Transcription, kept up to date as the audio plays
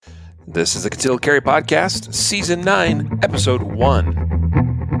This is the Concealed Carry Podcast, Season 9, Episode 1.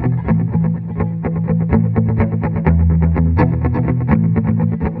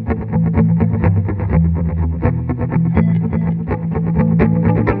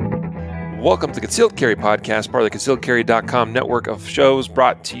 Welcome to the Concealed Carry Podcast, part of the ConcealedCarry.com network of shows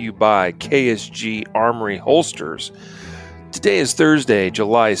brought to you by KSG Armory Holsters. Today is Thursday,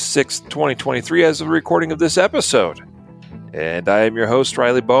 July 6th, 2023, as of the recording of this episode. And I am your host,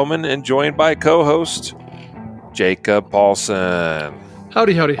 Riley Bowman, and joined by co-host, Jacob Paulson.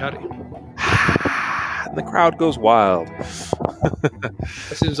 Howdy, howdy, howdy. And the crowd goes wild.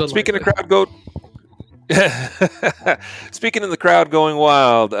 Speaking of crowd Speaking of the crowd going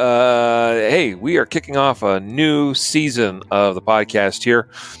wild, hey, we are kicking off a new season of the podcast here.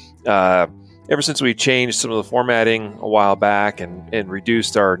 Ever since we changed some of the formatting a while back and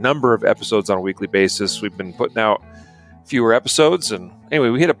reduced our number of episodes on a weekly basis, we've been putting out fewer episodes. And anyway,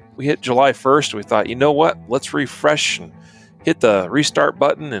 we hit July 1st. We thought, you know what? Let's refresh and hit the restart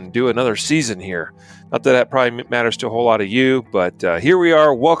button and do another season here. Not that probably matters to a whole lot of you, but here we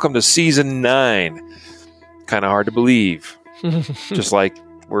are. Welcome to Season 9. Kind of hard to believe. Just like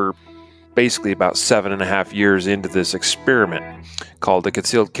we're basically about 7.5 years into this experiment called the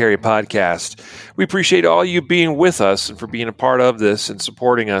Concealed Carry Podcast. We appreciate all you being with us and for being a part of this and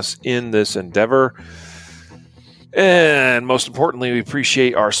supporting us in this endeavor. And most importantly, we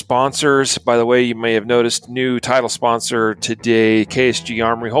appreciate our sponsors. By the way, you may have noticed new title sponsor today, KSG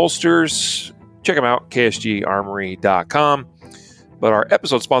Armory Holsters. Check them out, ksgarmory.com. But our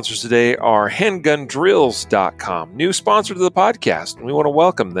episode sponsors today are handgundrills.com, new sponsor to the podcast. And we want to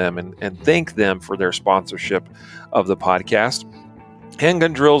welcome them and thank them for their sponsorship of the podcast.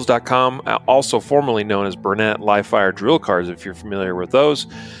 Handgundrills.com, also formerly known as Burnett Live-Fire Drill Cards, if you're familiar with those.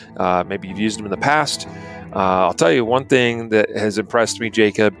 Maybe you've used them in the past. I'll tell you one thing that has impressed me,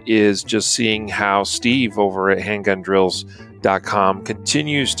 Jacob, is just seeing how Steve over at handgundrills.com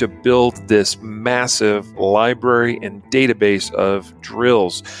continues to build this massive library and database of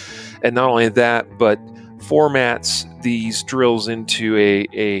drills. And not only that, but formats these drills into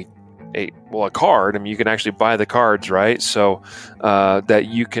a card. I mean, you can actually buy the cards, right? So that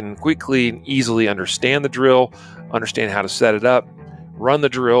you can quickly and easily understand the drill, understand how to set it up, run the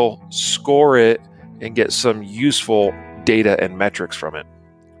drill, score it, and get some useful data and metrics from it.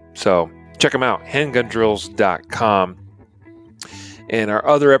 So check them out, handgundrills.com. And our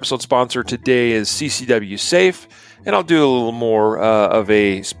other episode sponsor today is CCW Safe, and I'll do a little more of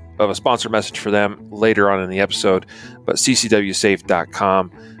a sponsor message for them later on in the episode. But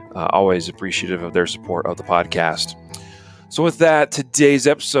ccwsafe.com, always appreciative of their support of the podcast. So with that, today's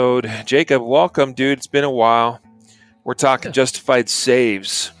episode, Jacob, welcome, dude. It's been a while. We're talking justified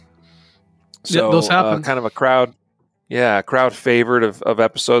saves. So those happen. Kind of a crowd favorite of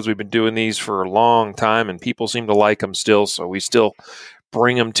episodes. We've been doing these for a long time, and people seem to like them still, so we still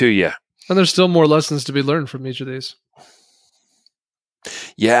bring them to you. And there's still more lessons to be learned from each of these.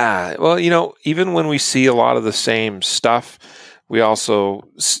 Yeah. Well, even when we see a lot of the same stuff, we also,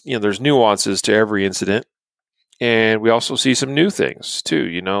 there's nuances to every incident, and we also see some new things too,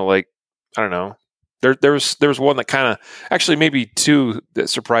 like, I don't know. There was one that kind of, actually maybe two that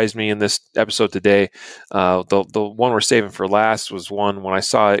surprised me in this episode today. The one we're saving for last was one when I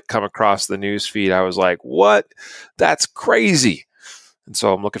saw it come across the news feed. I was like, what? That's crazy. And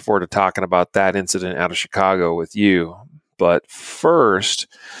so I'm looking forward to talking about that incident out of Chicago with you. But first,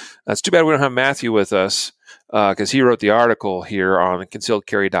 it's too bad we don't have Matthew with us because he wrote the article here on the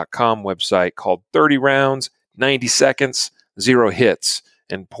concealedcarry.com website called 30 Rounds, 90 Seconds, 0 Hits,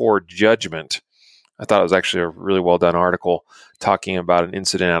 and Poor Judgment. I thought it was actually a really well done article talking about an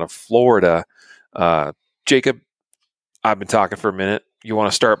incident out of Florida. Jacob, I've been talking for a minute. You want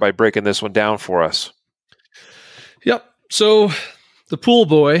to start by breaking this one down for us? Yep. So the pool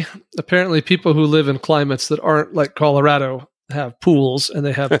boy, apparently people who live in climates that aren't like Colorado have pools, and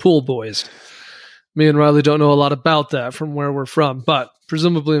they have pool boys. Me and Riley don't know a lot about that from where we're from, but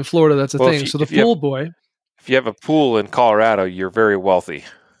presumably in Florida that's a thing. So the pool boy. If you have a pool in Colorado, you're very wealthy.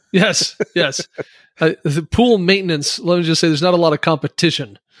 Yes. The pool maintenance, let me just say, there's not a lot of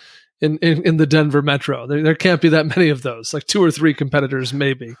competition in the Denver metro. There can't be that many of those, like 2 or 3 competitors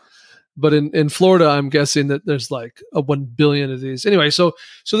maybe. But in Florida, I'm guessing that there's like 1 billion of these. Anyway, so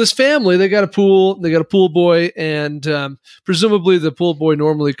this family, they got a pool boy, and presumably the pool boy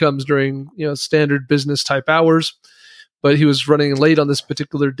normally comes during standard business type hours, but he was running late on this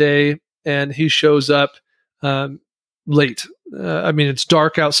particular day, and he shows up late. It's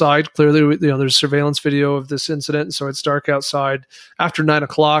dark outside. Clearly, there's surveillance video of this incident, so it's dark outside after 9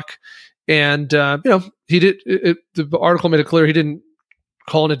 o'clock. And he did. The article made it clear he didn't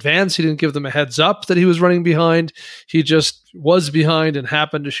call in advance. He didn't give them a heads up that he was running behind. He just was behind and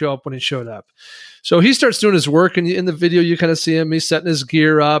happened to show up when he showed up. So he starts doing his work, and in the video you kind of see him. He's setting his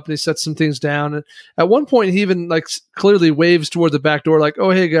gear up, and he sets some things down. And at one point, he even like clearly waves toward the back door, like,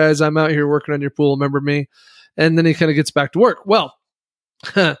 "Oh, hey guys, I'm out here working on your pool. Remember me?" And then he kind of gets back to work. Well,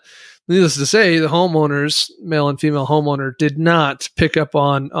 needless to say, the homeowners, male and female homeowner, did not pick up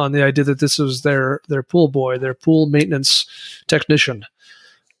on the idea that this was their pool boy, their pool maintenance technician.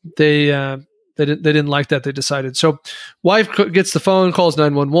 They didn't like that. They decided. So, wife gets the phone, calls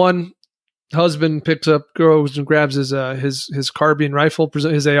 911. Husband picks up, goes and grabs his carbine rifle,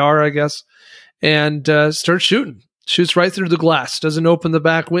 his AR, I guess, and starts shooting. Shoots right through the glass. Doesn't open the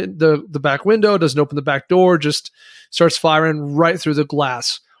back back window. Doesn't open the back door. Just starts firing right through the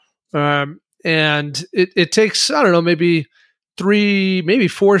glass. And it takes, I don't know, maybe 3, maybe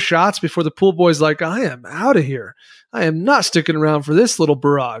 4 shots before the pool boy's like, "I am out of here. I am not sticking around for this little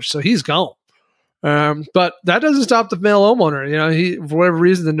barrage." So he's gone. But that doesn't stop the male homeowner. You know, he, for whatever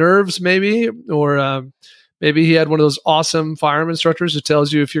reason, the nerves maybe, or maybe he had one of those awesome firearm instructors who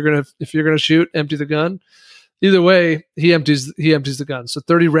tells you if you're gonna shoot, empty the gun. Either way, he empties the gun. So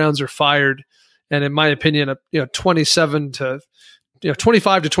 30 rounds are fired, and in my opinion, 25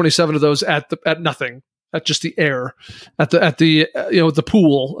 to 27 of those at nothing, at just the air, at the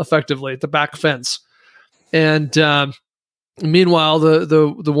pool, effectively at the back fence, and. Meanwhile,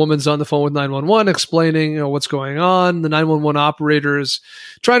 the woman's on the phone with 911 explaining what's going on. The 911 operator is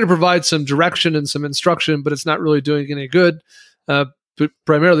trying to provide some direction and some instruction, but it's not really doing any good,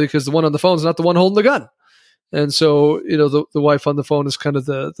 primarily because the one on the phone is not the one holding the gun. And so, the wife on the phone is kind of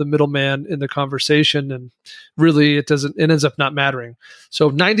the middleman in the conversation, and really it ends up not mattering. So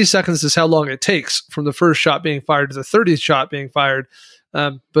 90 seconds is how long it takes from the first shot being fired to the 30th shot being fired.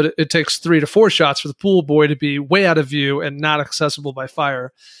 But it takes 3 to 4 shots for the pool boy to be way out of view and not accessible by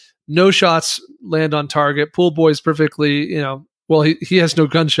fire. No shots land on target. Pool boy's perfectly, he has no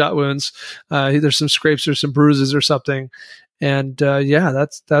gunshot wounds. There's some scrapes or some bruises or something. And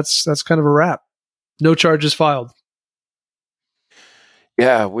that's kind of a wrap. No charges filed.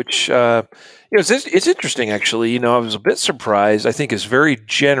 Yeah, which it's interesting actually. I was a bit surprised. I think it's very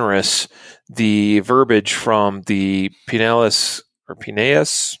generous, the verbiage from the Pinellas. Or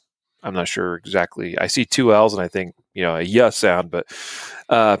Pineas, I'm not sure exactly. I see 2 L's and I think, a yes sound, but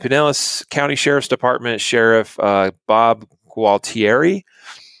Pinellas County Sheriff's Department Sheriff Bob Gualtieri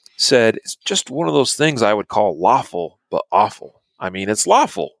said, "It's just one of those things I would call lawful, but awful. I mean, it's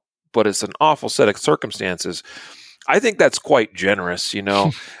lawful, but it's an awful set of circumstances." I think that's quite generous,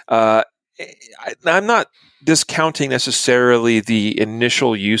 I'm not discounting necessarily the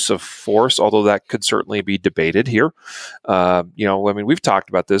initial use of force, although that could certainly be debated here. We've talked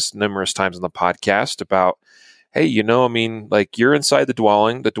about this numerous times on the podcast about, hey, you're inside the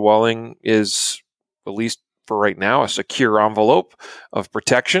dwelling. The dwelling is, at least for right now, a secure envelope of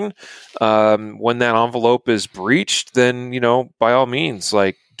protection. When that envelope is breached, then, by all means,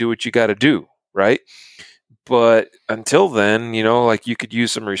 do what you got to do, right? But until then, you could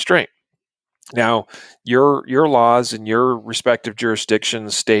use some restraint. Now, your laws in your respective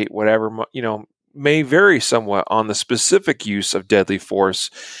jurisdictions, state, whatever, may vary somewhat on the specific use of deadly force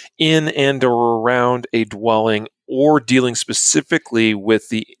in and or around a dwelling, or dealing specifically with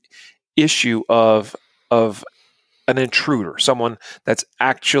the issue of an intruder, someone that's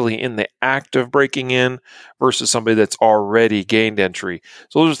actually in the act of breaking in versus somebody that's already gained entry.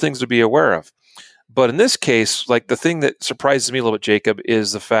 So those are things to be aware of. But in this case, the thing that surprises me a little bit, Jacob,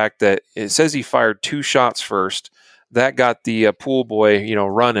 is the fact that it says he fired 2 shots first. That got the pool boy,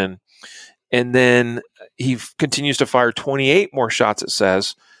 running. And then he continues to fire 28 more shots, it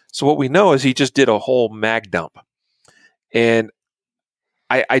says. So what we know is he just did a whole mag dump. And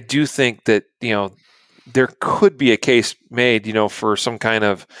I do think that, there could be a case made, for some kind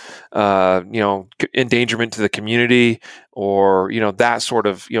of, endangerment to the community, or, that sort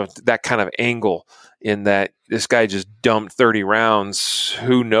of, that kind of angle, in that this guy just dumped 30 rounds,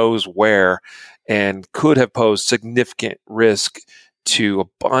 who knows where, and could have posed significant risk to a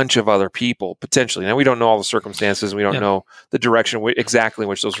bunch of other people, potentially. Now, we don't know all the circumstances. We don't know the direction exactly in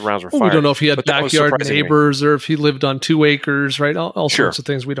which those rounds were fired. We don't know if he had backyard neighbors or if he lived on 2 acres, right? All Sure. sorts of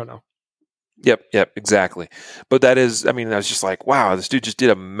things we don't know. Yep, exactly. But that is, I was just like, wow, this dude just did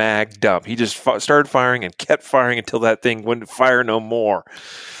a mag dump. He just started firing and kept firing until that thing wouldn't fire no more.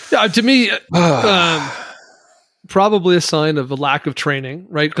 Yeah, to me, probably a sign of a lack of training,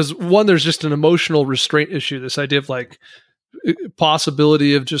 right? Because one, there's just an emotional restraint issue. This idea of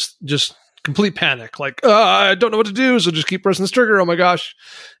possibility of just complete panic, I don't know what to do, so just keep pressing this trigger. Oh my gosh!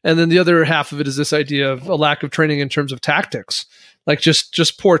 And then the other half of it is this idea of a lack of training in terms of tactics. like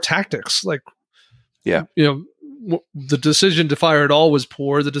just poor tactics. Like, Yeah. The decision to fire at all was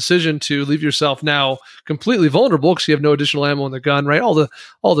poor. The decision to leave yourself now completely vulnerable because you have no additional ammo in the gun, right? All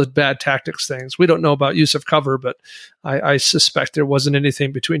the bad tactics things. We don't know about use of cover, but I suspect there wasn't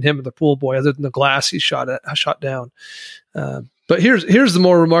anything between him and the pool boy other than the glass he shot down. But here's the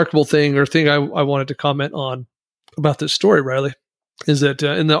more remarkable thing I wanted to comment on about this story, Riley, is that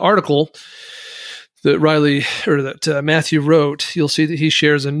in the article that Matthew wrote, you'll see that he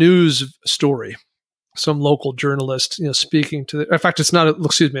shares a news story. Some local journalist, speaking to in fact, it's not a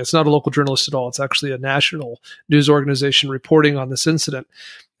local journalist at all. It's actually a national news organization reporting on this incident.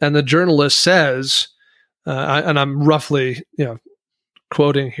 And the journalist says, and I'm roughly,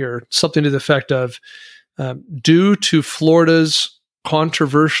 quoting here, something to the effect of, due to Florida's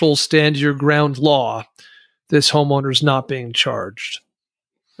controversial stand your ground law, this homeowner is not being charged,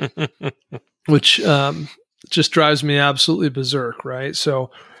 which just drives me absolutely berserk, right?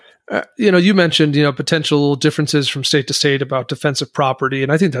 So, you mentioned, potential differences from state to state about defensive property,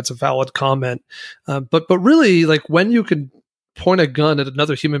 and I think that's a valid comment. But really, like, when you can point a gun at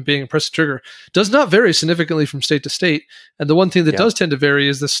another human being and press the trigger does not vary significantly from state to state. And the one thing that does tend to vary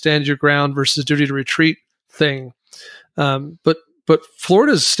is the stand your ground versus duty to retreat thing. But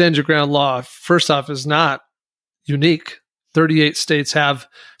Florida's stand your ground law, first off, is not unique. 38 states have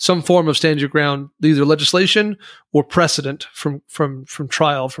some form of stand your ground, either legislation or precedent from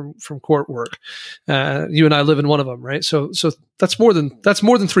trial, from court work. You and I live in one of them, right? So that's more than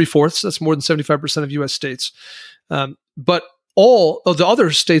 3/4. That's more than 75% of U.S. states. But all of the other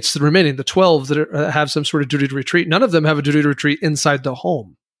states, the remaining, the 12 that have some sort of duty to retreat, none of them have a duty to retreat inside the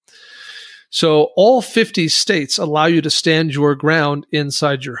home. So all 50 states allow you to stand your ground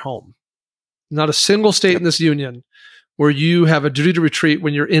inside your home. Not a single state in this union where you have a duty to retreat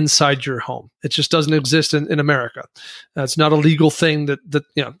when you're inside your home. It just doesn't exist in America. It's not a legal thing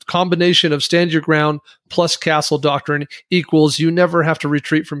that combination of stand your ground plus castle doctrine equals you never have to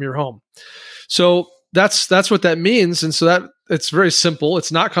retreat from your home. So that's what that means. And so that it's very simple.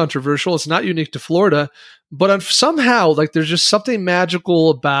 It's not controversial. It's not unique to Florida, but somehow, like, there's just something magical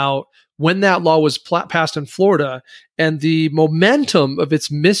about when that law was passed in Florida and the momentum of its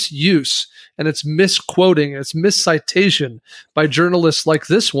misuse and its misquoting, its miscitation by journalists like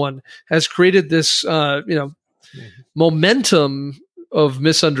this one has created this, momentum of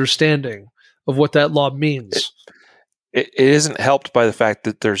misunderstanding of what that law means. It isn't helped by the fact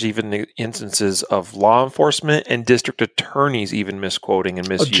that there's even instances of law enforcement and district attorneys even misquoting and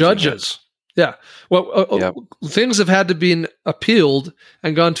misusing judges. Yeah. Well, things have had to be appealed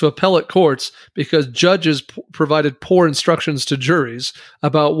and gone to appellate courts because judges provided poor instructions to juries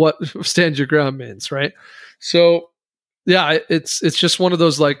about what stand your ground means, right? So, yeah, it's just one of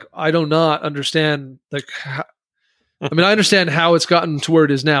those, like, I do not understand, like, I understand how it's gotten to where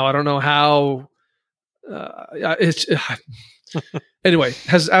it is now. I don't know how anyway,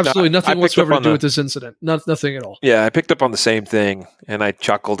 has absolutely nothing whatsoever to do with this incident. Nothing at all. Yeah, I picked up on the same thing, and I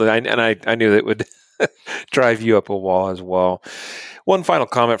chuckled, and I knew that it would drive you up a wall as well. One final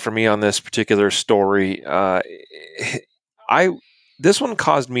comment from me on this particular story. This one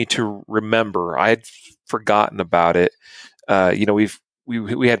caused me to remember. I had forgotten about it.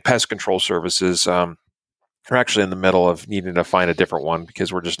 We had pest control services. We're actually in the middle of needing to find a different one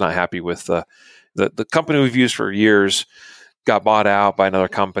because we're just not happy with the company we've used for years. Got bought out by another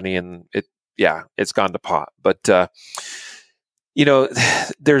company, and it's gone to pot. But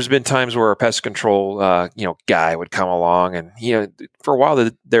there's been times where a pest control guy would come along, and for a while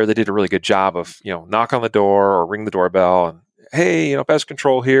they did a really good job of knock on the door or ring the doorbell, and hey, pest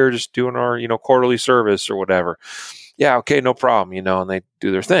control here, just doing our quarterly service or whatever. Yeah, okay, no problem, and they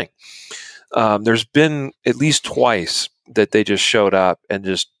do their thing. There's been at least twice that they just showed up and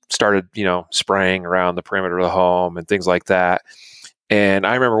just started, spraying around the perimeter of the home and things like that. And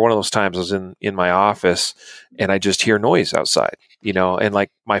I remember one of those times I was in my office and I just hear noise outside, and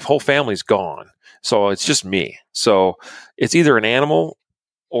like my whole family's gone. So it's just me. So it's either an animal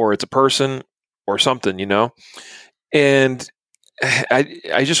or it's a person or something, and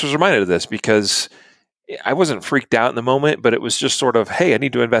I just was reminded of this because I wasn't freaked out in the moment, but it was just sort of, hey, I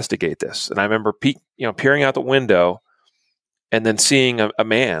need to investigate this. And I remember peering out the window and then seeing a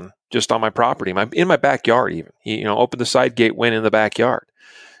man just on my property, in my backyard even. He, opened the side gate, went in the backyard.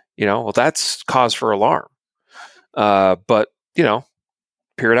 Well, that's cause for alarm. But,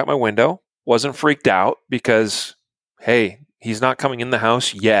 peered out my window, wasn't freaked out because, hey, he's not coming in the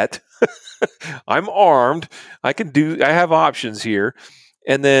house yet. I'm armed. I have options here.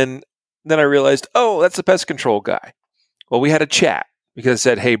 And then I realized, oh, that's the pest control guy. Well, we had a chat because I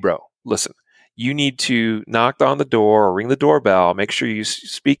said, hey, bro, listen, you need to knock on the door or ring the doorbell. Make sure you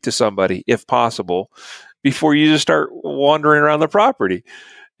speak to somebody if possible before you just start wandering around the property.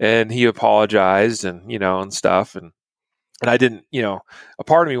 And he apologized and stuff. And I didn't, a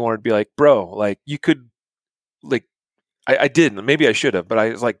part of me wanted to be like, bro, like you could, like, I didn't. Maybe I should have, but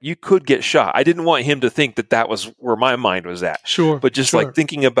I was like, you could get shot. I didn't want him to think that was where my mind was at. Sure. But just like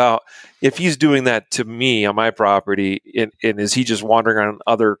thinking about if he's doing that to me on my property, and is he just wandering on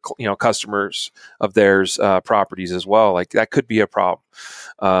other, customers of theirs properties as well? Like that could be a problem.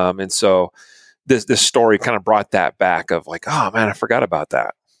 And so this story kind of brought that back of like, oh man, I forgot about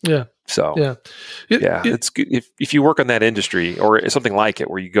that. Yeah. So it's good if you work in that industry or something like it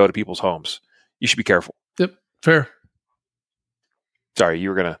where you go to people's homes, you should be careful. Yep. Fair. Sorry, you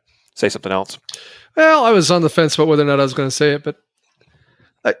were going to say something else? Well, I was on the fence about whether or not I was going to say it, but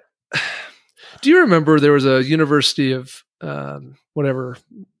do you remember there was a University of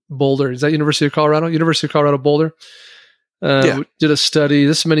Boulder? Is that University of Colorado? University of Colorado Boulder did a study.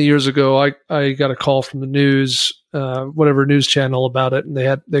 This many years ago. I got a call from the news, whatever news channel about it, and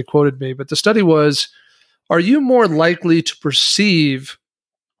they quoted me. But the study was: are you more likely to perceive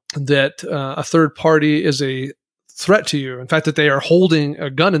that a third party is a threat to you, in fact, that they are holding a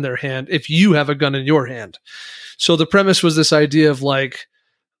gun in their hand if you have a gun in your hand? So the premise was this idea of like,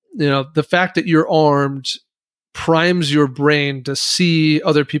 the fact that you're armed primes your brain to see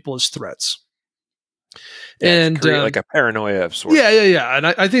other people as threats. And create like a paranoia of sorts. Yeah. And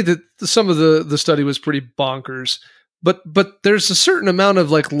I think that some of the study was pretty bonkers, but there's a certain amount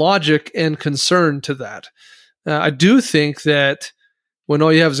of like logic and concern to that. I do think that when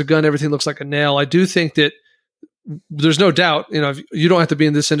all you have is a gun, everything looks like a nail. I do think that there's no doubt, you don't have to be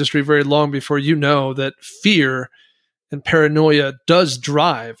in this industry very long before you know that fear and paranoia does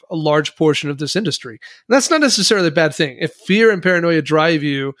drive a large portion of this industry. And that's not necessarily a bad thing. If fear and paranoia drive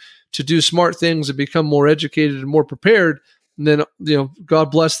you to do smart things and become more educated and more prepared, then,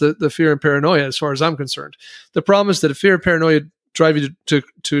 God bless the fear and paranoia as far as I'm concerned. The problem is that if fear and paranoia drive you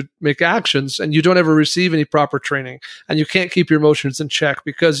to make actions and you don't ever receive any proper training and you can't keep your emotions in check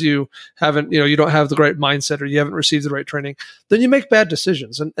because you haven't, you don't have the right mindset or you haven't received the right training, then you make bad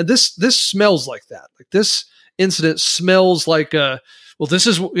decisions. And this smells like that. Like this incident smells like this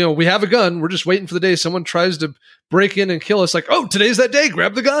is, we have a gun. We're just waiting for the day someone tries to break in and kill us. Like, oh, today's that day.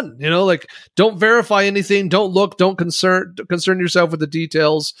 Grab the gun. Like don't verify anything. Don't look. Don't concern yourself with the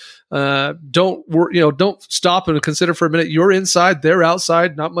details. Don't stop and consider for a minute. You're inside. They're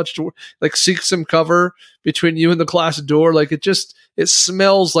outside. Not much to like. Seek some cover between you and the glass door. Like it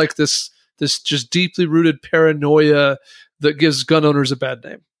smells like this just deeply rooted paranoia that gives gun owners a bad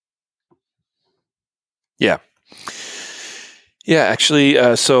name. Yeah. Yeah,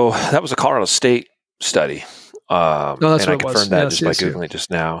 actually, so that was a Colorado State study. That's and I confirmed that just by Googling it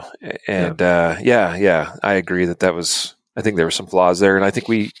just now. And I agree that was, I think there were some flaws there. And I think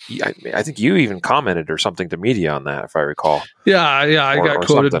I think you even commented or something to media on that, if I recall. Yeah, I got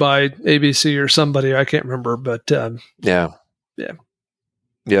quoted by ABC or somebody. I can't remember, but yeah.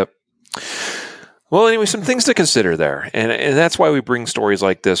 Yep. Well, anyway, some things to consider there. And that's why we bring stories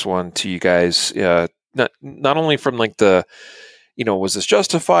like this one to you guys, not only from like the, was this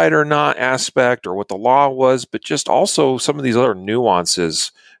justified or not aspect or what the law was, but just also some of these other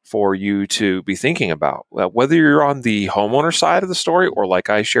nuances for you to be thinking about. Whether you're on the homeowner side of the story or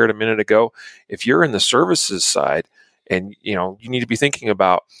like I shared a minute ago, if you're in the services side and, you need to be thinking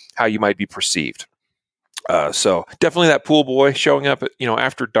about how you might be perceived. So definitely that pool boy showing up at,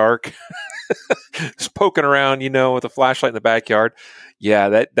 after dark, just poking around, with a flashlight in the backyard.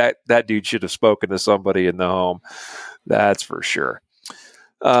 Yeah, that dude should have spoken to somebody in the home. That's for sure.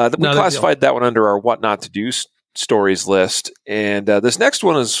 We classified that one under our what not to do stories list. And this next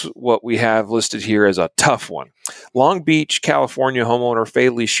one is what we have listed here as a tough one. Long Beach, California homeowner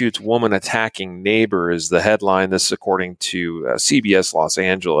fatally shoots woman attacking neighbor is the headline. This is according to CBS Los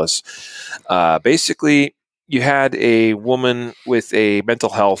Angeles. Basically, you had a woman with a mental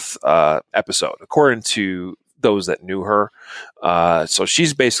health episode, according to those that knew her. So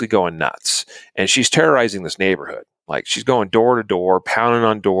she's basically going nuts and she's terrorizing this neighborhood. Like she's going door to door, pounding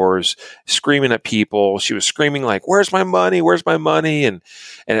on doors, screaming at people. She was screaming like, "Where's my money? Where's my money?" And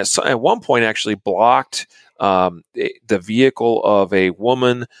at one point actually blocked the vehicle of a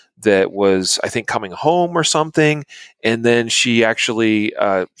woman that was, I think, coming home or something. And then she actually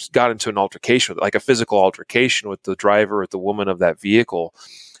got into an altercation, like a physical altercation with the driver, with the woman of that vehicle.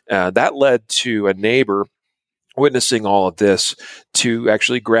 That led to a neighbor witnessing all of this to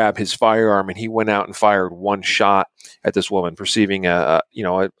actually grab his firearm, and he went out and fired one shot at this woman, perceiving a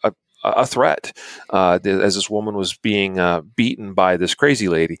a threat as this woman was being beaten by this crazy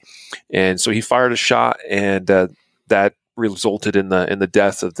lady. And so he fired a shot, and that resulted in the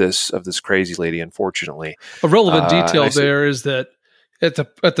death of this crazy lady, unfortunately. A relevant detail there is that at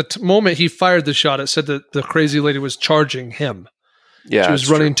the moment he fired the shot, it said that the crazy lady was charging him. Yeah, she was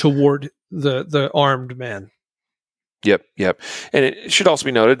running toward the armed man. Yep. And it should also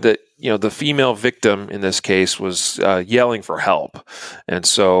be noted that, the female victim in this case was yelling for help. And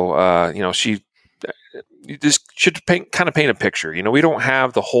so, she just should paint a picture. We don't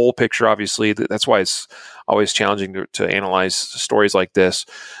have the whole picture, obviously. That's why it's always challenging to analyze stories like this.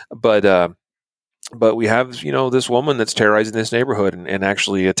 But we have, this woman that's terrorizing this neighborhood and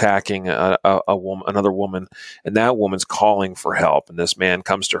actually attacking another woman, and that woman's calling for help. And this man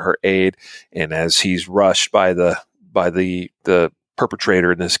comes to her aid, and as he's rushed by the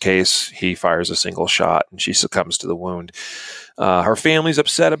perpetrator in this case, he fires a single shot, and she succumbs to the wound. Her family's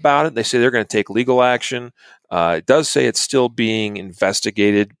upset about it. They say they're going to take legal action. It does say it's still being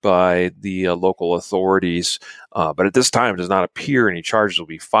investigated by the local authorities, but at this time, it does not appear any charges will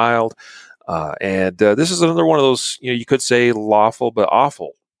be filed. And this is another one of those, you could say lawful but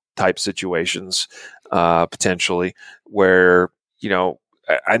awful type situations, potentially, where,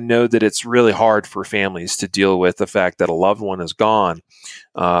 I know that it's really hard for families to deal with the fact that a loved one is gone,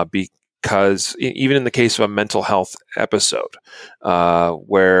 because even in the case of a mental health episode,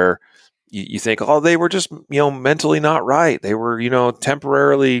 where you think, oh, they were just, mentally not right. They were,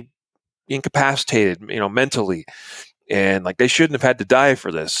 temporarily incapacitated, mentally. And they shouldn't have had to die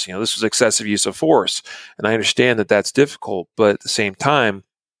for this. This was excessive use of force. And I understand that that's difficult, but at the same time,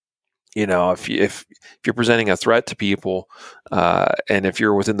 if you're presenting a threat to people, and if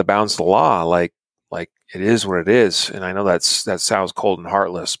you're within the bounds of the law, like it is what it is. And I know that sounds cold and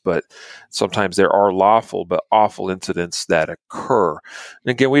heartless, but sometimes there are lawful but awful incidents that occur.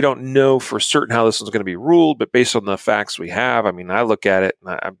 And again, we don't know for certain how this one's going to be ruled, but based on the facts we have, I mean, I look at it,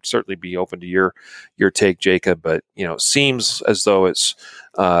 and I'd certainly be open to your take, Jacob, but it seems as though it's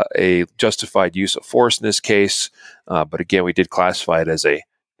a justified use of force in this case. But again, we did classify it as a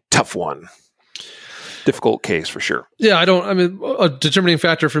tough one. Difficult case for sure. Yeah, a determining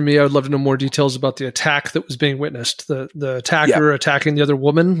factor for me, I would love to know more details about the attack that was being witnessed. The attacker attacking the other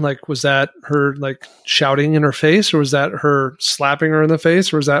woman, was that her shouting in her face, or was that her slapping her in the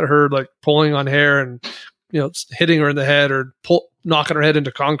face, or was that her pulling on hair and hitting her in the head, or knocking her head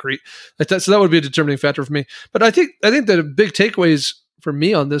into concrete? So that would be a determining factor for me. But I think that the big takeaways for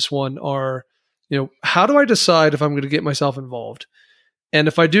me on this one are, how do I decide if I'm going to get myself involved? And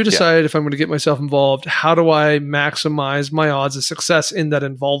if I do decide if I'm going to get myself involved, how do I maximize my odds of success in that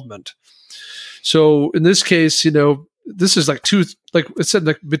involvement? So in this case, this is it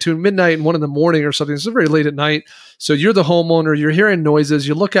said between midnight and 1 a.m. or something. It's very late at night. So you're the homeowner, you're hearing noises,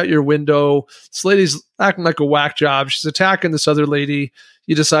 you look out your window, this lady's acting like a whack job. She's attacking this other lady.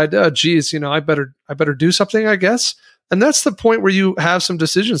 You decide, oh geez, I better do something, I guess. And that's the point where you have some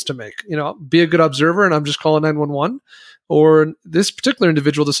decisions to make. Be a good observer and I'm just calling 911. Or this particular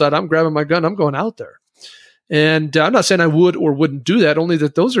individual decide, I'm grabbing my gun, I'm going out there. And I'm not saying I would or wouldn't do that, only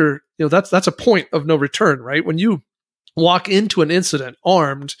that those are, that's a point of no return, right? When you walk into an incident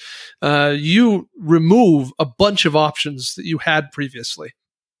armed, you remove a bunch of options that you had previously.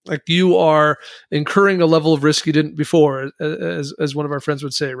 You are incurring a level of risk you didn't before, as one of our friends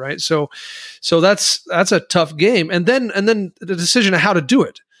would say, right? So that's a tough game. And then the decision of how to do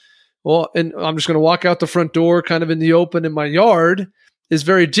it. Well, and I'm just going to walk out the front door kind of in the open in my yard is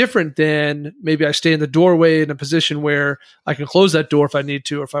very different than maybe I stay in the doorway in a position where I can close that door if I need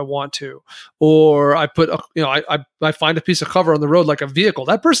to or if I want to. Or I put, I find a piece of cover on the road like a vehicle.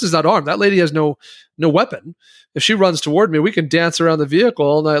 That person's not armed. That lady has no weapon. If she runs toward me, we can dance around the vehicle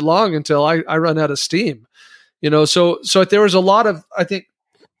all night long until I run out of steam. So there was a lot of, I think,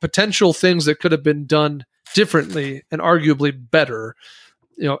 potential things that could have been done differently and arguably better.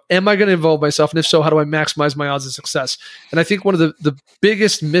 Am I going to involve myself? And if so, how do I maximize my odds of success? And I think one of the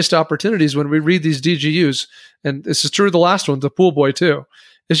biggest missed opportunities when we read these DGUs, and this is true of the last one, the pool boy too,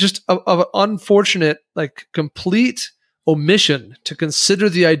 is just of unfortunate, complete omission to consider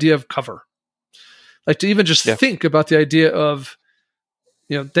the idea of cover. To even just think about the idea of,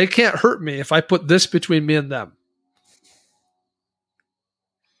 they can't hurt me if I put this between me and them.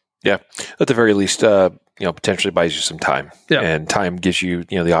 Yeah, at the very least, potentially buys you some time, and time gives you,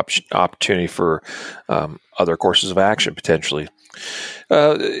 the opportunity for other courses of action potentially.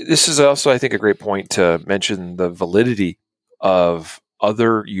 This is also, I think, a great point to mention the validity of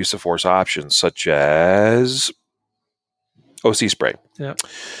other use of force options, such as OC spray. Yeah.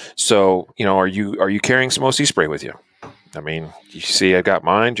 So, are you carrying some OC spray with you? I mean, you see, I got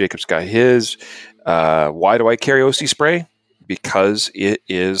mine. Jacob's got his. Why do I carry OC spray? Because it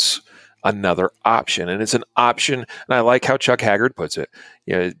is another option, and it's an option. And I like how Chuck Haggard puts it,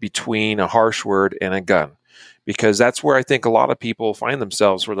 between a harsh word and a gun, because that's where I think a lot of people find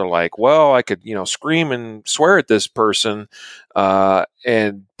themselves, where they're like, well, I could, scream and swear at this person,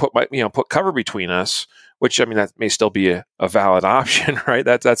 and put cover between us. Which, I mean, that may still be a valid option, right?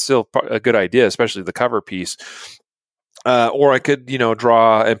 That's still a good idea, especially the cover piece. Or I could,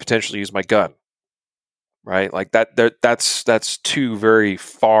 draw and potentially use my gun, right? Like that's two very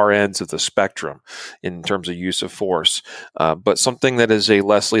far ends of the spectrum in terms of use of force. But something that is a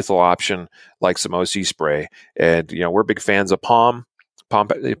less lethal option, like some OC spray, and we're big fans of POM, POM.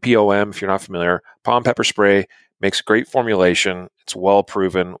 If you're not familiar, POM pepper spray makes a great formulation. It's well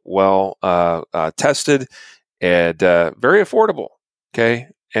proven, well tested, and very affordable. Okay,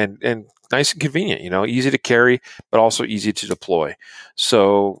 and nice and convenient. Easy to carry, but also easy to deploy.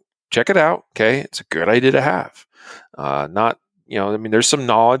 So check it out. Okay, it's a good idea to have. Not there's some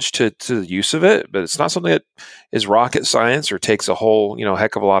knowledge to the use of it, but it's not something that is rocket science or takes a whole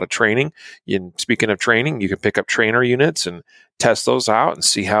heck of a lot of training. Speaking of training, you can pick up trainer units and test those out and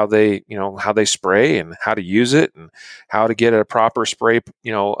see how they spray and how to use it and how to get a proper spray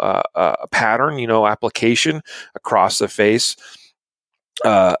pattern application across the face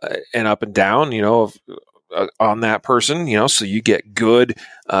and up and down on that person, so you get good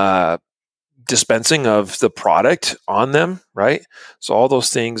dispensing of the product on them, right? So all those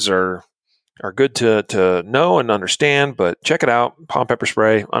things are good to know and understand, but check it out. POM pepper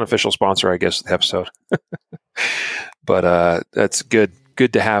spray, unofficial sponsor, I guess, of the episode. But that's good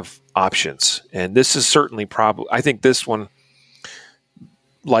to have options. And this is certainly I think this one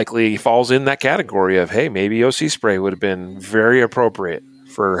likely falls in that category of, hey, maybe OC spray would have been very appropriate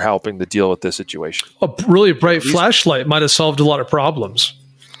for helping to deal with this situation. A really bright flashlight might have solved a lot of problems.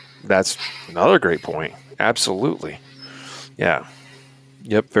 That's another great point. Absolutely. Yeah.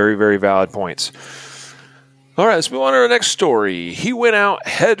 Yep. Very, very valid points. All right, let's move on to our next story. He went out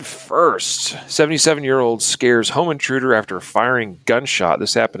head first. 77-year-old scares home intruder after firing gunshot.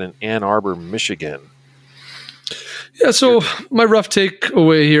 This happened in Ann Arbor, Michigan. Yeah, so my rough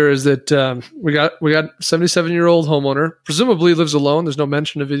takeaway here is that we got 77-year-old homeowner, presumably lives alone. There's no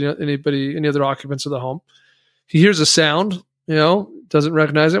mention of any other occupants of the home. He hears a sound, doesn't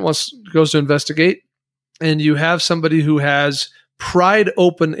recognize it, goes to investigate, and you have somebody who has pried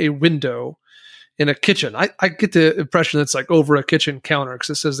open a window in a kitchen. I get the impression that's like over a kitchen counter, because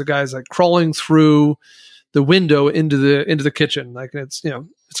it says the guy's like crawling through the window into the kitchen. Like it's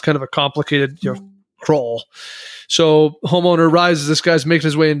kind of a complicated crawl. So homeowner arises. This guy's making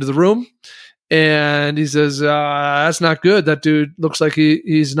his way into the room, and he says, "That's not good. That dude looks like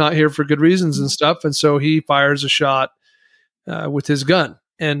he's not here for good reasons and stuff." And so he fires a shot with his gun,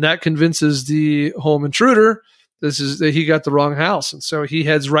 and that convinces the home intruder that he got the wrong house, and so he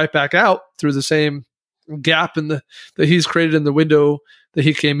heads right back out through the same gap that he's created in the window that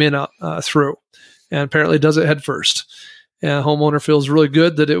he came in through, and apparently does it head first. And homeowner feels really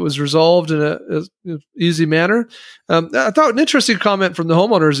good that it was resolved in a easy manner. I thought an interesting comment from the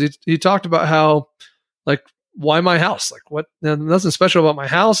homeowner is he talked about how, like, why my house? Like, what? Nothing special about my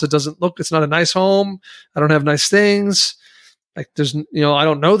house. It's not a nice home. I don't have nice things. Like, there's, I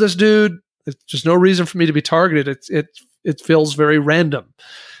don't know this dude. There's just no reason for me to be targeted. It feels very random.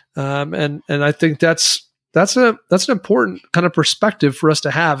 And I think that's an important kind of perspective for us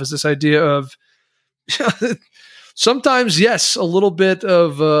to have, is this idea of, sometimes, yes, a little bit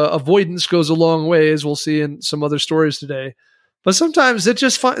of avoidance goes a long way, as we'll see in some other stories today. But sometimes it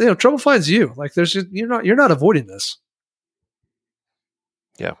just trouble finds you. Like you're not avoiding this.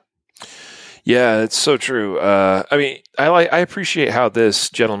 Yeah, it's so true. I mean, I appreciate how this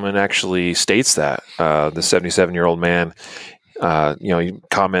gentleman actually states that. The 77-year-old man, he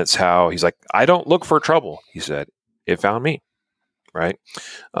comments how he's like, "I don't look for trouble," he said. "It found me." Right?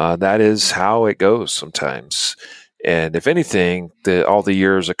 That is how it goes sometimes. And if anything, all the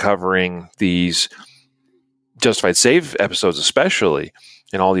years of covering these Justified Save episodes, especially,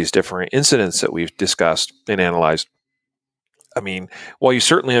 and all these different incidents that we've discussed and analyzed, I mean, while you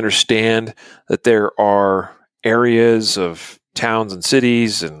certainly understand that there are areas of towns and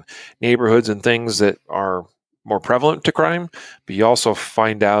cities and neighborhoods and things that are more prevalent to crime, but you also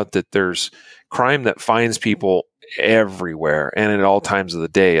find out that there's crime that finds people everywhere and at all times of the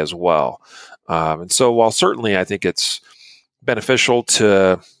day as well. And so while certainly I think it's beneficial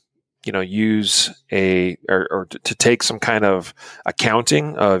to use or to take some kind of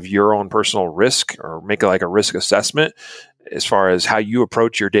accounting of your own personal risk, or make it like a risk assessment as far as how you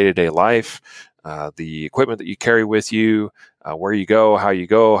approach your day-to-day life, the equipment that you carry with you, where you go, how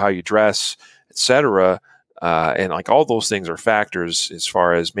you dress, etc. And like all those things are factors as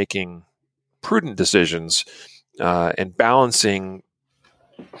far as making prudent decisions and balancing,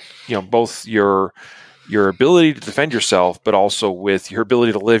 both your ability to defend yourself, but also with your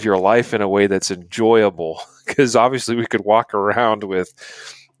ability to live your life in a way that's enjoyable. Because obviously we could walk around with,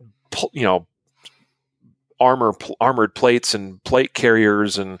 armored plates and plate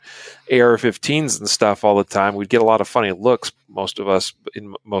carriers and AR-15s and stuff all the time. We'd get a lot of funny looks, most of us,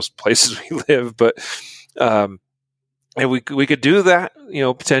 in most places we live. But and we could do that,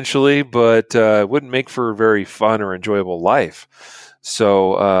 potentially, but it wouldn't make for a very fun or enjoyable life.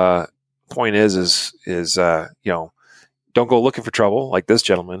 So point is don't go looking for trouble like this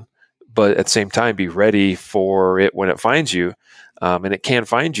gentleman, but at the same time be ready for it when it finds you, and it can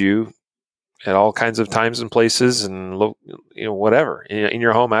find you at all kinds of times and places, and whatever, in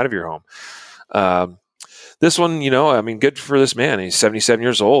your home, out of your home. This one, good for this man. He's 77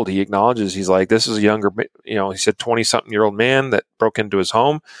 years old. He acknowledges, he's like, this is a younger, he said 20-something-year-old man that broke into his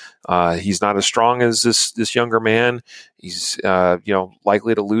home. He's not as strong as this younger man. He's,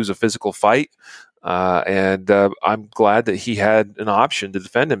 likely to lose a physical fight. And I'm glad that he had an option to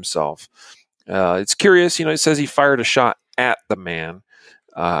defend himself. It's curious, it says he fired a shot at the man,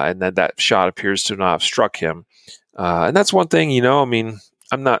 and then that shot appears to not have struck him. And that's one thing, I'm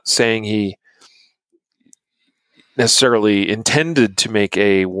not saying he necessarily intended to make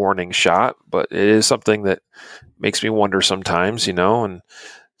a warning shot, but it is something that makes me wonder sometimes, and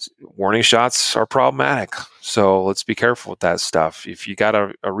warning shots are problematic. So let's be careful with that stuff. If you got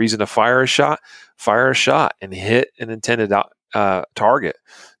a reason to fire a shot and hit an intended target.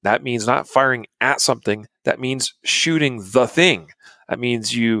 That means not firing at something. That means shooting the thing. That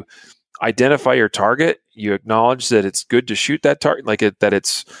means you identify your target. You acknowledge that it's good to shoot that target, that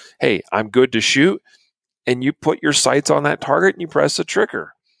it's, hey, I'm good to shoot. And you put your sights on that target and you press the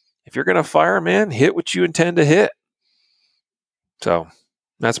trigger. If you're going to fire, man, hit what you intend to hit. So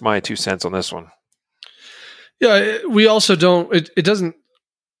that's my 2 cents on this one. Yeah, we also don't, it doesn't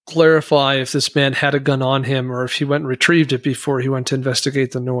clarify if this man had a gun on him or if he went and retrieved it before he went to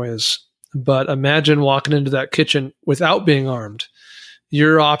investigate the noise. But imagine walking into that kitchen without being armed.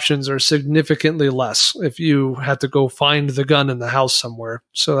 Your options are significantly less if you had to go find the gun in the house somewhere.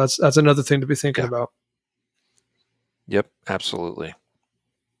 So that's another thing to be thinking about. Yep, absolutely.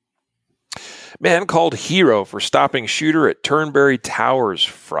 Man called hero for stopping shooter at Turnberry Towers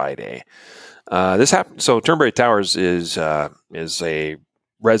Friday. This happened. So Turnberry Towers is a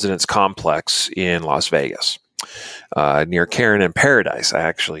residence complex in Las Vegas, near Karen and Paradise. I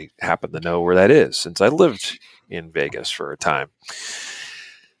actually happen to know where that is since I lived in Vegas for a time.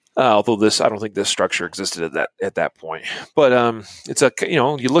 Although I don't think this structure existed at that point. But it's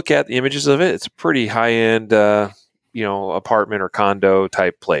you look at the images of it. It's a pretty high end, apartment or condo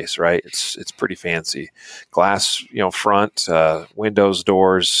type place, right? It's pretty fancy. Glass, front, windows,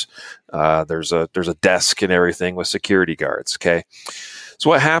 doors. There's a desk and everything with security guards. Okay. So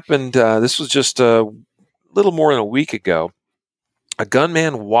what happened? This was just a little more than a week ago. A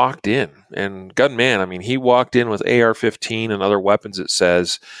gunman walked in, and he walked in with AR-15 and other weapons. It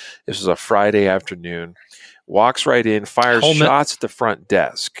says this was a Friday afternoon. Walks right in, fires shots at the front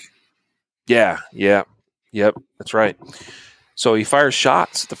desk. Yep, that's right. So he fires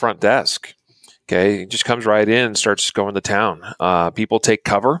shots at the front desk. Okay, he just comes right in and starts going to town. People take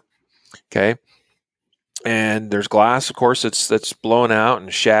cover. Okay, and there's glass, of course, that's blown out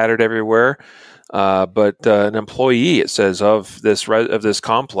and shattered everywhere. But an employee, it says, of this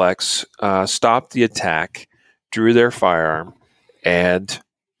complex stopped the attack, drew their firearm, and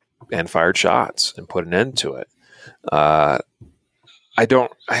fired shots and put an end to it. I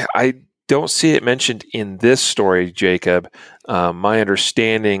don't see it mentioned in this story, Jacob. My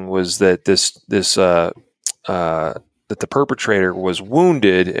understanding was that that the perpetrator was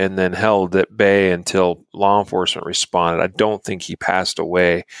wounded and then held at bay until law enforcement responded. I don't think he passed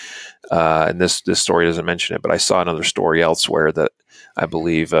away. And this story doesn't mention it, but I saw another story elsewhere that I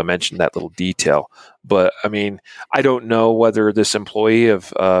believe mentioned that little detail. But I don't know whether this employee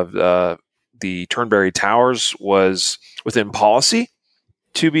of the Turnberry Towers was within policy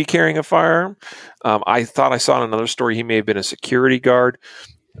to be carrying a firearm. I thought I saw in another story he may have been a security guard.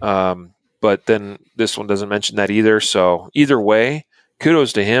 But then this one doesn't mention that either. So either way,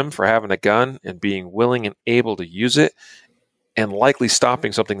 kudos to him for having a gun and being willing and able to use it, and likely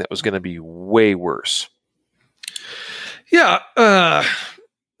stopping something that was going to be way worse. Yeah.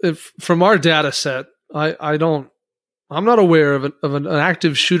 From our data set, I'm not aware of an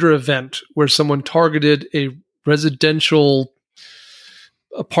active shooter event where someone targeted a residential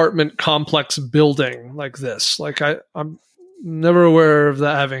apartment complex building like this. Like I'm never aware of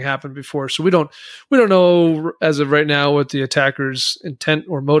that having happened before. So we don't know as of right now what the attacker's intent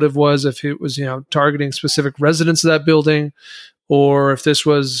or motive was, if it was, targeting specific residents of that building, or if this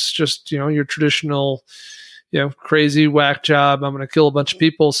was just, your traditional, crazy whack job, I'm going to kill a bunch of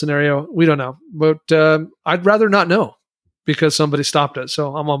people scenario. We don't know, but I'd rather not know because somebody stopped it.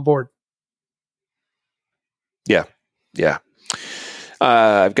 So I'm on board. Yeah.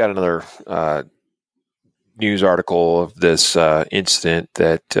 I've got another news article of this incident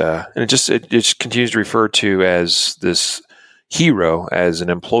that, and it just continues to refer to as this hero as an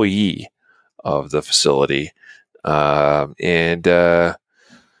employee of the facility, and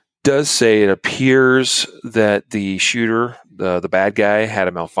does say it appears that the shooter, the bad guy, had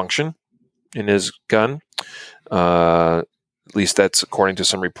a malfunction in his gun. At least that's according to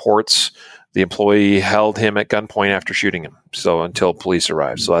some reports. The employee held him at gunpoint after shooting him, so until police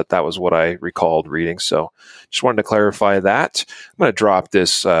arrived. So that was what I recalled reading. So just wanted to clarify that. I'm going to drop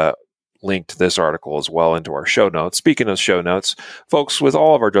this link to this article as well into our show notes. Speaking of show notes, folks, with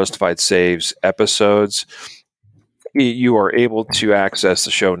all of our Justified Saves episodes, you are able to access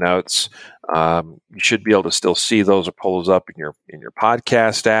the show notes. You should be able to still see those or pull those up in your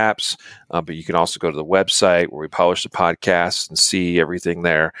podcast apps, but you can also go to the website where we publish the podcast and see everything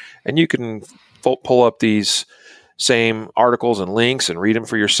there. And you can pull up these same articles and links and read them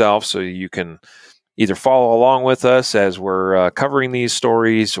for yourself, so you can either follow along with us as we're covering these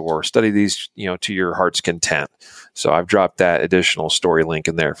stories, or study these, to your heart's content. So I've dropped that additional story link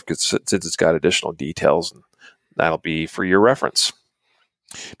in there because since it's got additional details, and that'll be for your reference.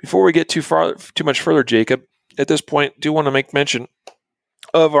 Before we get too much further, Jacob, at this point, do want to make mention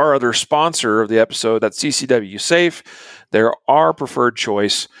of our other sponsor of the episode, that's CCW Safe. They're our preferred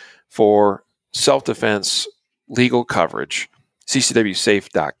choice for self-defense legal coverage.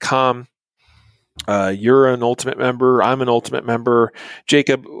 CCWSafe.com. You're an Ultimate member. I'm an Ultimate member.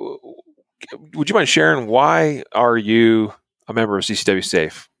 Jacob, would you mind sharing, why are you a member of CCW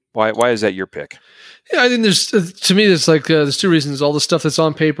Safe? Why is that your pick? Yeah, I think there's two reasons: all the stuff that's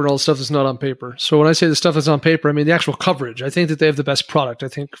on paper and all the stuff that's not on paper. So when I say the stuff that's on paper, I mean the actual coverage. I think that they have the best product. I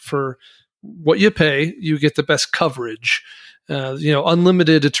think for what you pay, you get the best coverage.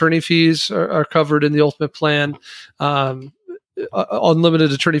 Unlimited attorney fees are covered in the Ultimate plan.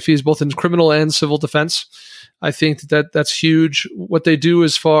 Unlimited attorney fees, both in criminal and civil defense. I think that's huge. What they do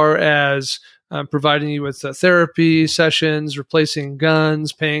as far as providing you with therapy sessions, replacing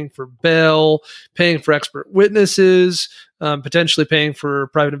guns, paying for bail, paying for expert witnesses, potentially paying for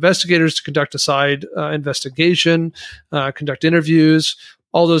private investigators to conduct a side investigation, conduct interviews.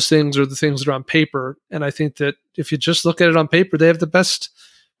 All those things are the things that are on paper. And I think that if you just look at it on paper, they have the best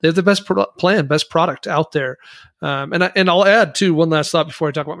plan, best product out there. And I'll add too, one last thought before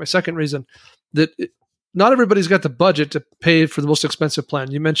I talk about my second reason, that not everybody's got the budget to pay for the most expensive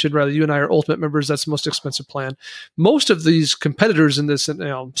plan. You mentioned, Riley, you and I are Ultimate members. That's the most expensive plan. Most of these competitors in this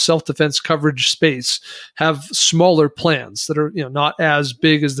self-defense coverage space have smaller plans that are not as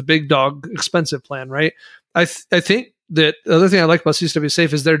big as the big dog expensive plan, right? I think that the other thing I like about CCW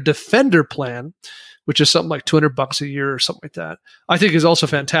Safe is their Defender plan, which is something like $200 a year or something like that, I think is also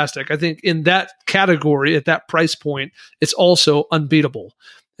fantastic. I think in that category, at that price point, it's also unbeatable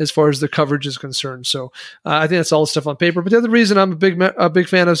as far as the coverage is concerned. So I think that's all the stuff on paper. But the other reason I'm a big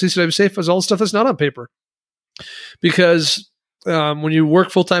fan of CCW Safe is all the stuff that's not on paper. Because when you work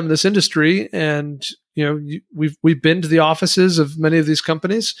full time in this industry, and we've been to the offices of many of these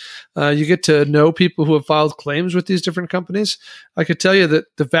companies, you get to know people who have filed claims with these different companies. I could tell you that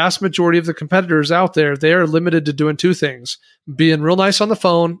the vast majority of the competitors out there, they are limited to doing two things: being real nice on the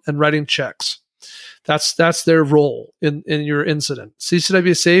phone and writing checks. That's their role in your incident.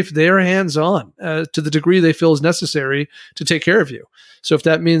 CCW Safe, they are hands-on to the degree they feel is necessary to take care of you. So if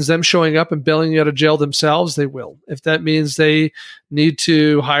that means them showing up and bailing you out of jail themselves, they will. If that means they need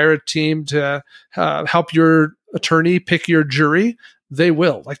to hire a team to help your attorney pick your jury, they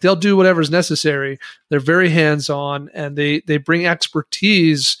will. Like, they'll do whatever is necessary. They're very hands-on, and they bring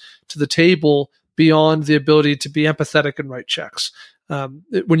expertise to the table beyond the ability to be empathetic and write checks.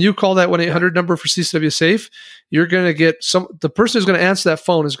 When you call that 1-800 number for CCW Safe, you're going to get the person who's going to answer that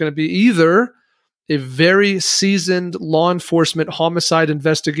phone is going to be either a very seasoned law enforcement homicide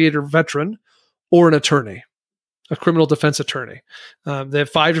investigator veteran or an attorney, a criminal defense attorney. They have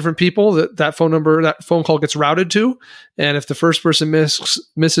 5 different people that phone call gets routed to. And if the first person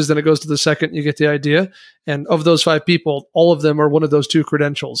misses, then it goes to the second. You get the idea. And of those 5 people, all of them are one of those 2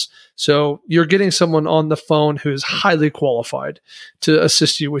 credentials. So you're getting someone on the phone who is highly qualified to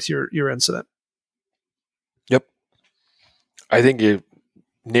assist you with your incident. Yep. I think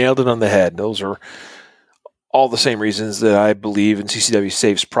Nailed it on the head. Those are all the same reasons that I believe in CCW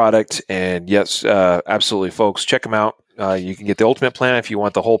Safe's product. And yes, absolutely, folks, check them out. You can get the ultimate plan if you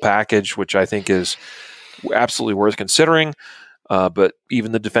want the whole package, which I think is absolutely worth considering. But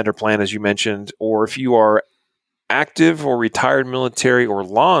even the Defender plan, as you mentioned, or if you are active or retired military or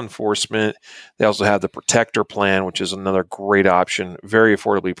law enforcement, they also have the Protector plan, which is another great option, very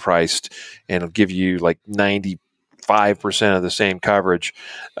affordably priced, and it'll give you like 95% of the same coverage.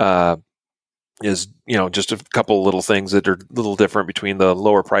 Is just a couple of little things that are a little different between the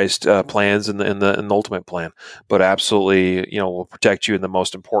lower priced plans and the ultimate plan, but absolutely will protect you in the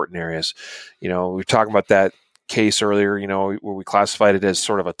most important areas. We were talking about that case earlier, where we classified it as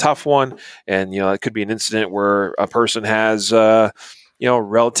sort of a tough one, and it could be an incident where a person has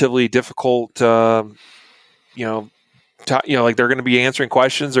relatively difficult like they're going to be answering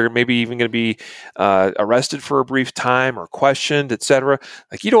questions, or maybe even going to be arrested for a brief time or questioned, etc.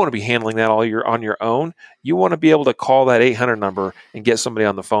 Like, you don't want to be handling that all on your own. You want to be able to call that 800 number and get somebody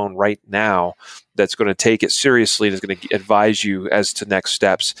on the phone right now that's going to take it seriously and is going to advise you as to next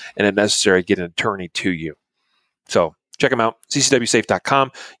steps, and if necessary, get an attorney to you. So check them out,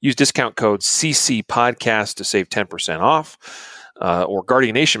 ccwsafe.com. Use discount code CCPodcast to save 10% off, or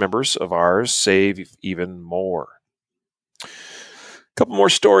Guardian Nation members of ours save even more. Couple more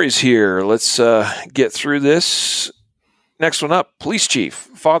stories here. Let's get through this. Next one up, police chief.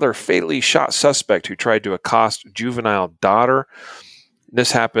 Father fatally shot suspect who tried to accost juvenile daughter.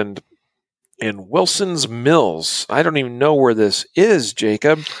 This happened in Wilson's Mills. I don't even know where this is,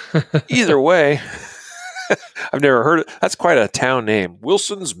 Jacob. Either way, I've never heard it. That's quite a town name,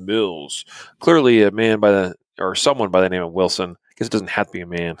 Wilson's Mills. Clearly someone by the name of Wilson, because it doesn't have to be a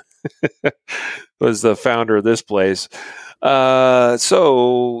man, was the founder of this place.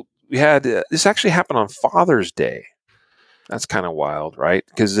 So we had this actually happened on Father's Day. That's kind of wild, right?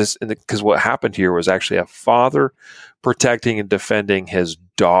 Because what happened here was actually a father protecting and defending his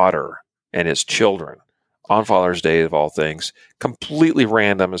daughter and his children on Father's Day, of all things. Completely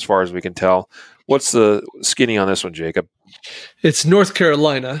random as far as we can tell. What's the skinny on this one, Jacob? It's North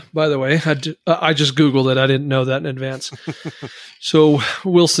Carolina, by the way. I just Googled it. I didn't know that in advance. So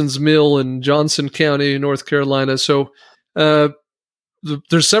Wilson's Mill in Johnson County, North Carolina. So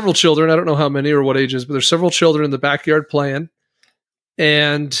there's several children. I don't know how many or what ages, but there's several children in the backyard playing.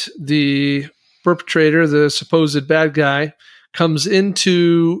 And the perpetrator, the supposed bad guy, comes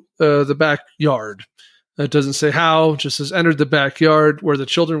into the backyard. It doesn't say how, just says entered the backyard where the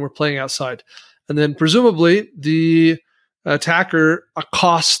children were playing outside. And then presumably the attacker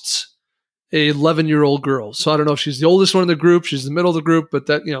accosts a 11-year-old girl. So I don't know if she's the oldest one in the group, she's the middle of the group, but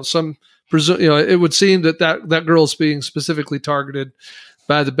that, it would seem that girl is being specifically targeted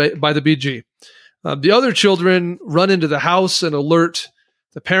by the BG. The other children run into the house and alert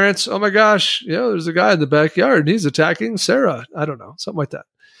the parents. Oh my gosh, there's a guy in the backyard and he's attacking Sarah. I don't know, something like that.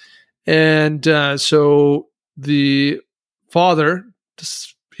 And so the father,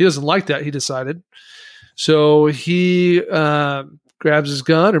 he doesn't like that, he decided. So he grabs his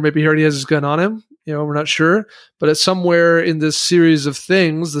gun, or maybe he already has his gun on him. We're not sure. But it's somewhere in this series of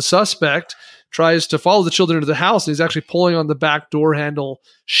things, the suspect tries to follow the children into the house, and he's actually pulling on the back door handle,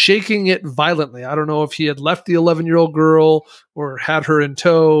 shaking it violently. I don't know if he had left the 11-year-old girl or had her in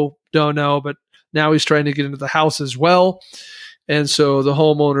tow. Don't know. But now he's trying to get into the house as well. And so the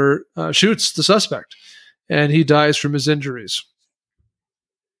homeowner shoots the suspect, and he dies from his injuries.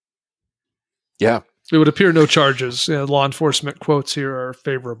 Yeah. It would appear no charges. Law enforcement quotes here are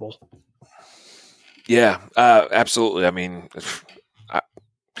favorable. Yeah, absolutely. I mean,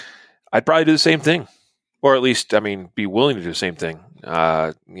 I'd probably do the same thing, or at least, be willing to do the same thing.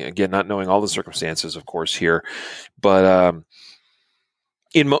 Again, not knowing all the circumstances, of course, here, but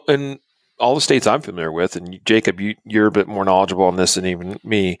in all the states I'm familiar with, and Jacob, you're a bit more knowledgeable on this than even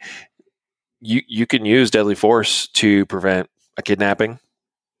me. You can use deadly force to prevent a kidnapping,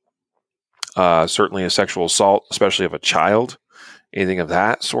 certainly a sexual assault, especially of a child, anything of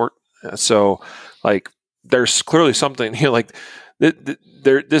that sort. So, there's clearly something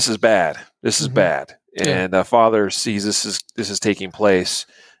this is bad. This is bad, and the father sees this is taking place.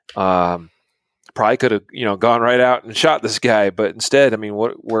 Probably could have gone right out and shot this guy, but instead,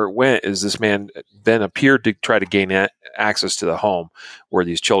 where it went is this man then appeared to try to gain access to the home where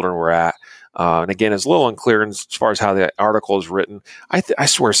these children were at. And again, it's a little unclear as far as how the article is written. I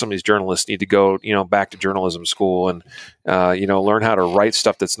swear some of these journalists need to go, back to journalism school and, learn how to write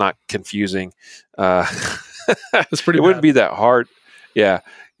stuff that's not confusing. That's pretty. It wouldn't be that hard. Yeah,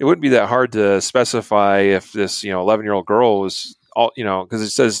 it wouldn't be that hard to specify if this, 11-year-old girl was all, because it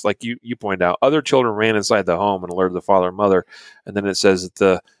says, like you pointed out, other children ran inside the home and alerted the father and mother, and then it says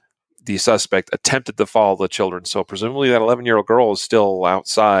that the suspect attempted to follow the children. So presumably that 11-year-old girl is still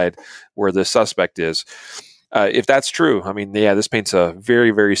outside where the suspect is. If that's true, I mean, this paints a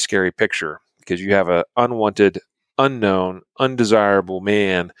very, very scary picture, because you have an unwanted, unknown, undesirable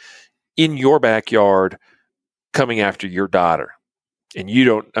man in your backyard coming after your daughter. And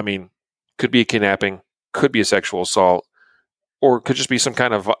could be a kidnapping, could be a sexual assault, or could just be some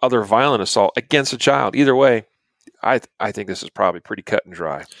kind of other violent assault against a child. Either way, I think this is probably pretty cut and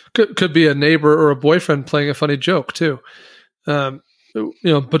dry. Could be a neighbor or a boyfriend playing a funny joke too. But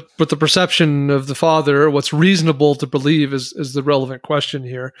the perception of the father, what's reasonable to believe, is the relevant question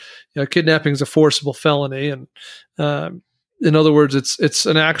here. Kidnapping is a forcible felony, and in other words, it's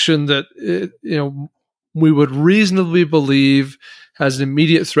an action that we would reasonably believe has an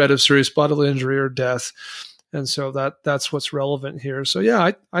immediate threat of serious bodily injury or death. And so that's what's relevant here. So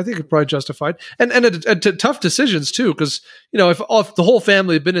I think it's probably justified, and tough decisions too, because if the whole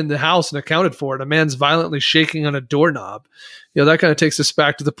family had been in the house and accounted for it, a man's violently shaking on a doorknob, that kind of takes us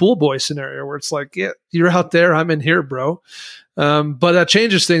back to the pool boy scenario where it's like, yeah, you're out there, I'm in here, bro. But that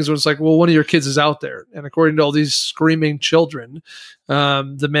changes things when it's like, well, one of your kids is out there, and according to all these screaming children,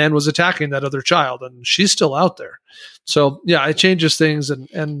 the man was attacking that other child, and she's still out there. So it changes things,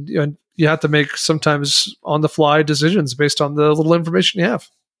 and you have to make sometimes on the fly decisions based on the little information you have.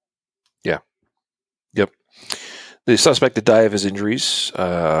 Yeah. Yep. The suspect did die of his injuries,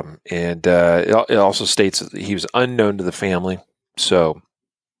 and it also states that he was unknown to the family. So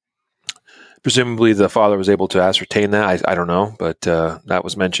presumably the father was able to ascertain that. I don't know, but that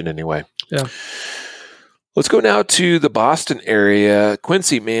was mentioned anyway. Yeah. Let's go now to the Boston area.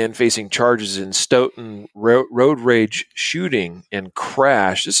 Quincy man facing charges in Stoughton road rage shooting and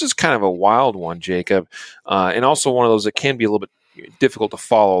crash. This is kind of a wild one, Jacob, and also one of those that can be a little bit difficult to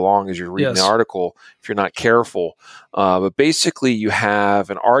follow along as you're reading the article if you're not careful. But basically, you have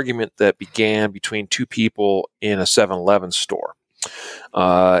an argument that began between two people in a 7-Eleven store.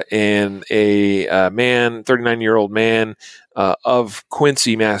 And a man, 39-year-old man of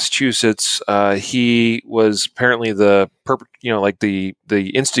Quincy, Massachusetts, he was apparently the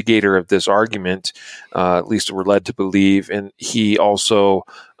instigator of this argument, at least we're led to believe, and he also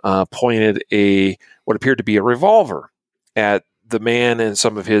pointed what appeared to be a revolver at the man and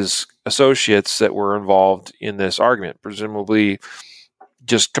some of his associates that were involved in this argument, presumably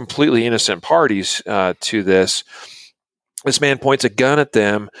just completely innocent parties to this. This man points a gun at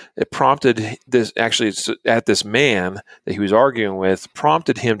them. It prompted this, actually, it's at this man that he was arguing with,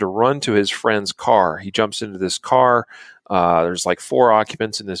 prompted him to run to his friend's car. He jumps into this car. There's like 4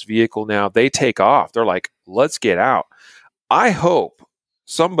 occupants in this vehicle now. They take off. They're like, let's get out. I hope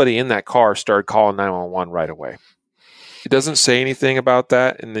somebody in that car started calling 911 right away. It doesn't say anything about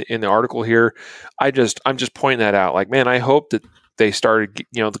that in the article here. I'm just pointing that out. Like, man, I hope that they started,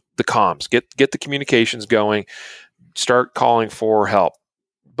 the comms, get the communications going, start calling for help.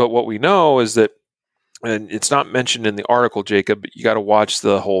 But what we know is that, and it's not mentioned in the article, Jacob, but you got to watch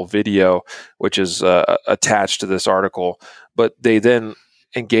the whole video, which is attached to this article. But they then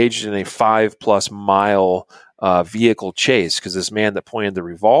engaged in a 5+ mile vehicle chase, because this man that pointed the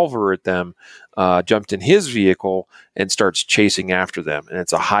revolver at them jumped in his vehicle and starts chasing after them. And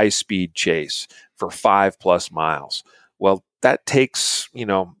it's a high-speed chase for 5+ miles. Well, that takes,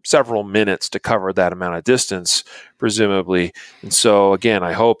 several minutes to cover that amount of distance, presumably. And so, again,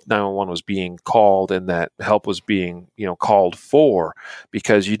 I hope 911 was being called and that help was being, called for,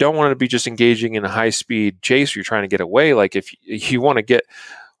 because you don't want to be just engaging in a high-speed chase. You're trying to get away. Like, if you want to get,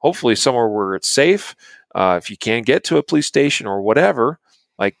 hopefully, somewhere where it's safe, if you can get to a police station or whatever,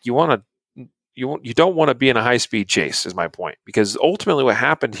 like, you don't want to be in a high-speed chase, is my point, because ultimately what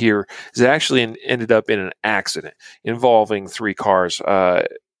happened here is it actually ended up in an accident involving 3 cars. I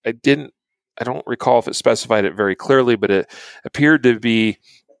don't recall if it specified it very clearly, but it appeared to be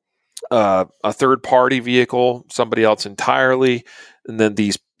a third-party vehicle, somebody else entirely, and then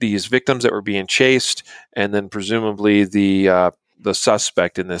these victims that were being chased, and then presumably the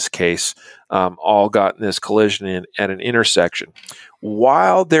suspect in this case, all got in this collision at an intersection.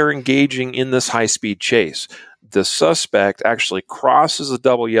 While they're engaging in this high-speed chase, the suspect actually crosses the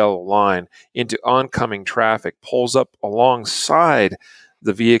double yellow line into oncoming traffic, pulls up alongside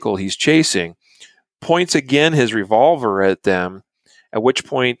the vehicle he's chasing, points again his revolver at them, at which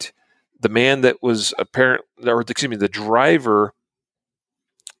point the man that was the driver,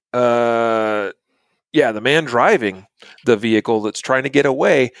 the man driving the vehicle that's trying to get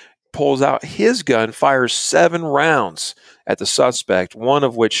away pulls out his gun, fires 7 rounds at the suspect, one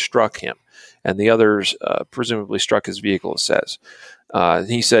of which struck him. and the others presumably struck his vehicle, it says.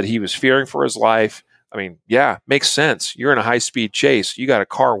 He said he was fearing for his life. I mean, yeah, makes sense. You're in a high-speed chase. You got a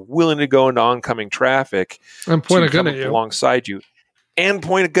car willing to go into oncoming traffic and point a gun at you alongside you and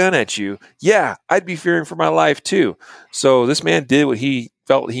point a gun at you. Yeah, I'd be fearing for my life too. So this man did what he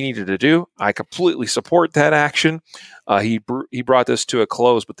felt he needed to do. I completely support that action. He brought this to a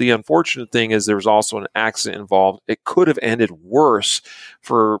close, but the unfortunate thing is there was also an accident involved. It could have ended worse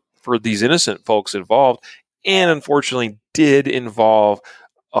for these innocent folks involved, and unfortunately did involve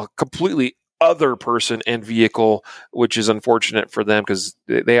a completely other person and vehicle, which is unfortunate for them because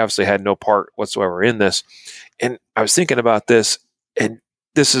they obviously had no part whatsoever in this. And I was thinking about this, and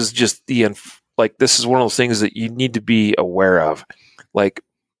this is just this is one of those things that you need to be aware of. Like,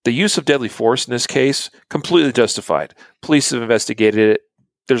 the use of deadly force in this case, completely justified. Police have investigated it.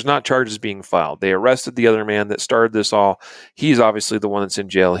 There's not charges being filed. They arrested the other man that started this all. He's obviously the one that's in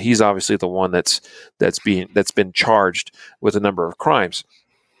jail. He's obviously the one that's been charged with a number of crimes.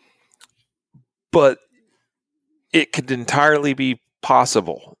 But it could entirely be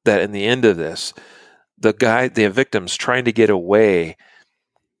possible that in the end of this, the victims trying to get away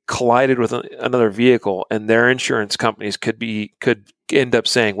collided with another vehicle, and their insurance companies could end up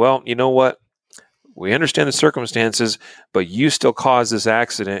saying, well, you know what? We understand the circumstances, but you still caused this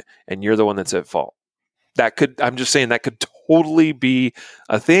accident and you're the one that's at fault. I'm just saying that could totally be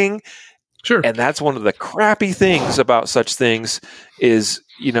a thing. Sure. And that's one of the crappy things about such things is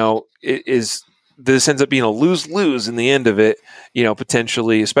this ends up being a lose-lose in the end of it,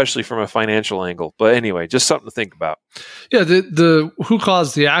 potentially, especially from a financial angle. But anyway, just something to think about. Yeah, the who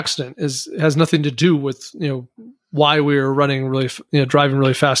caused the accident has nothing to do with why we were driving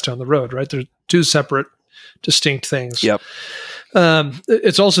really fast down the road, right? They're two separate, distinct things. Yep.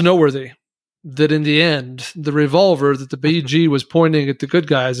 It's also noteworthy that in the end, the revolver that the BG was pointing at the good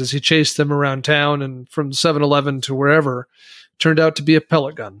guys as he chased them around town and from 7-Eleven to wherever turned out to be a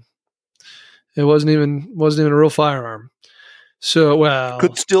pellet gun. It wasn't even a real firearm. So, well,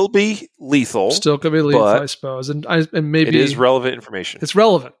 could still be lethal. Still could be lethal, I suppose, and maybe it is relevant information. It's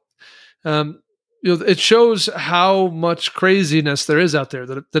relevant. It shows how much craziness there is out there.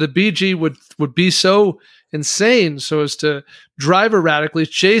 That a BG would be so insane so as to drive erratically,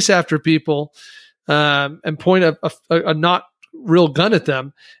 chase after people, and point a not real gun at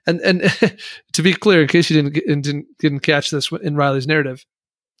them. And to be clear, in case you didn't catch this in Riley's narrative.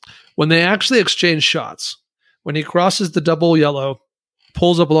 When they actually exchange shots, when he crosses the double yellow,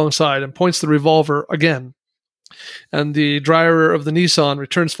 pulls up alongside and points the revolver again, and the driver of the Nissan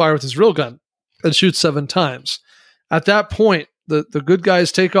returns fire with his real gun and shoots 7 times. At that point, the good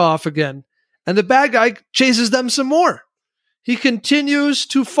guys take off again, and the bad guy chases them some more. He continues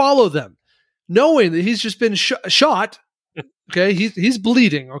to follow them, knowing that he's just been shot. Okay, he's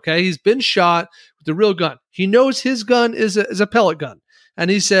bleeding. Okay, he's been shot with the real gun. He knows his gun is a pellet gun. And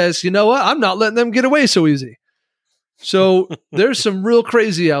he says, you know what? I'm not letting them get away so easy. So there's some real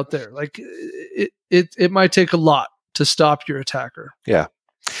crazy out there. Like it might take a lot to stop your attacker. Yeah.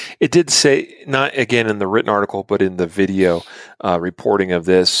 It did say, not again in the written article, but in the video reporting of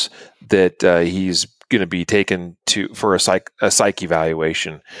this, that he's going to be taken for a psych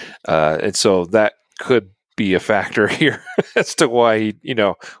evaluation. And so that could be a factor here as to why he,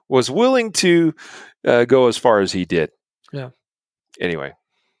 was willing to go as far as he did. Yeah. Anyway,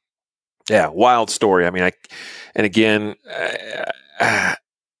 yeah, wild story. I mean,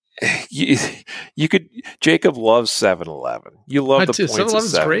 you could. Jacob loves 7-Eleven. You love the points of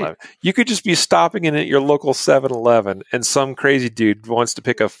 7-Eleven. You could just be stopping in at your local 7-Eleven, and some crazy dude wants to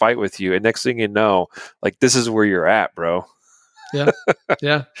pick a fight with you, and next thing you know, like, this is where you're at, bro.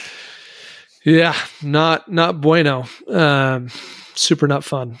 Yeah, yeah, not bueno. Super not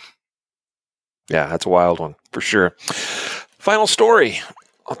fun. Yeah, that's a wild one for sure. Final story.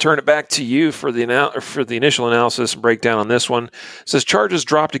 I'll turn it back to you for the initial analysis and breakdown on this one. It says charges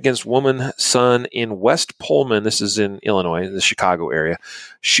dropped against woman, son in West Pullman. This is in Illinois, the Chicago area,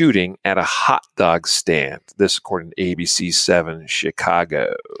 shooting at a hot dog stand. This according to ABC 7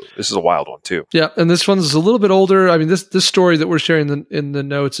 Chicago. This is a wild one too. Yeah, and this one's a little bit older. I mean, this story that we're sharing in the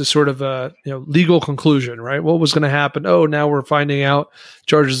notes is sort of a legal conclusion, right? What was going to happen? Oh, now we're finding out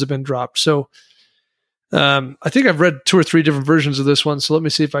charges have been dropped. So. I think I've read 2 or 3 different versions of this one, so let me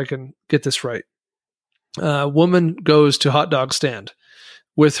see if I can get this right. Woman goes to hot dog stand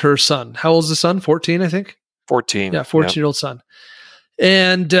with her son. How old is the son? 14, I think. 14. Yeah, 14-year-old son.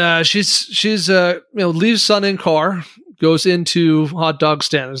 And she's leaves son in car, goes into hot dog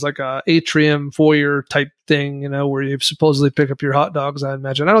stand. There's like a atrium foyer type thing, where you supposedly pick up your hot dogs. I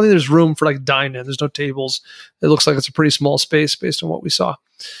imagine. I don't think there's room for like dine in. There's no tables. It looks like it's a pretty small space based on what we saw.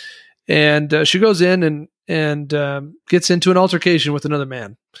 And she goes in and gets into an altercation with another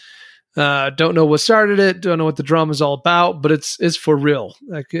man. Don't know what started it. Don't know what the drama is all about, but it's for real.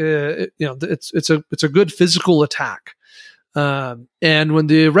 Like it's a good physical attack. And when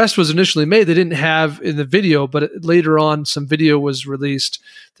the arrest was initially made, they didn't have in the video, but later on, some video was released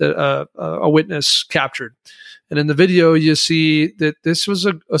that a witness captured. And in the video, you see that this was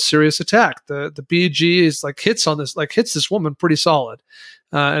a serious attack. The BG is hits this woman pretty solid,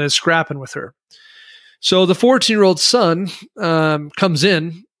 and is scrapping with her. So the 14-year-old son comes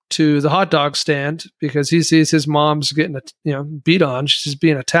in to the hot dog stand because he sees his mom's getting beat on. She's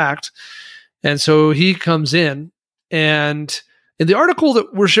being attacked, and so he comes in. And in the article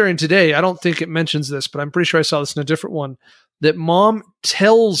that we're sharing today, I don't think it mentions this, but I'm pretty sure I saw this in a different one, that mom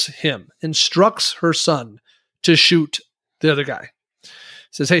instructs her son to shoot the other guy.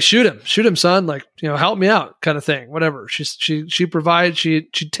 Says, "Hey, shoot him, son. Help me out," kind of thing. Whatever. She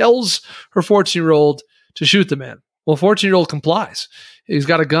tells her 14-year-old to shoot the man. Well, 14-year-old complies. He's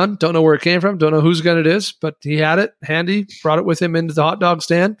got a gun. Don't know where it came from. Don't know whose gun it is, but he had it handy. Brought it with him into the hot dog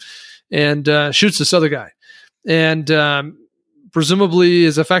stand and shoots this other guy. And presumably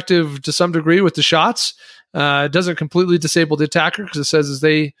is effective to some degree with the shots. It doesn't completely disable the attacker because it says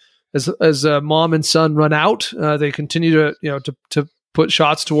as mom and son run out, they continue to put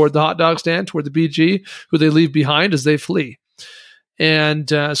shots toward the hot dog stand, toward the BG, who they leave behind as they flee. And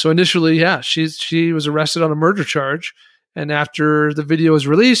so initially, she was arrested on a murder charge. And after the video was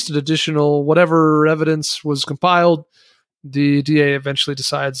released and additional whatever evidence was compiled, the DA eventually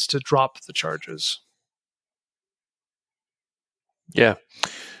decides to drop the charges. Yeah.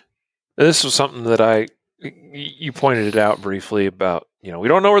 This was something that you pointed it out briefly about, we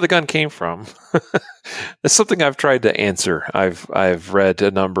don't know where the gun came from. It's something I've tried to answer. I've read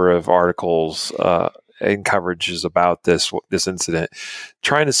a number of articles and coverages about this incident,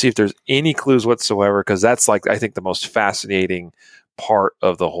 trying to see if there's any clues whatsoever, because that's I think the most fascinating part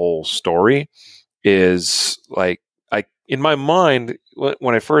of the whole story is in my mind,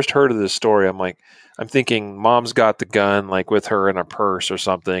 when I first heard of this story, I'm thinking mom's got the gun with her in a purse or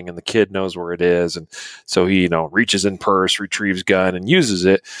something, and the kid knows where it is, and so he reaches in purse, retrieves gun, and uses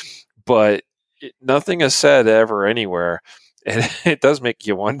it. But nothing is said ever anywhere, and it does make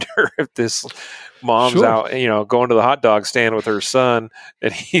you wonder if this mom's out, going to the hot dog stand with her son,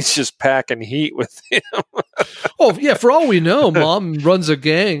 and he's just packing heat with him. Oh yeah, for all we know, mom runs a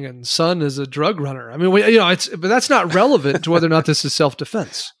gang and son is a drug runner. I mean, but that's not relevant to whether or not this is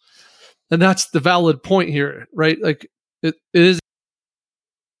self-defense. And that's the valid point here, right? It is.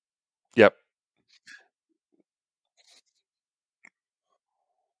 Yep.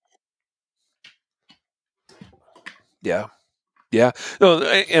 Yeah. Yeah. No,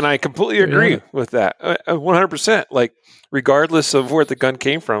 and I completely agree with that. 100%. Regardless of where the gun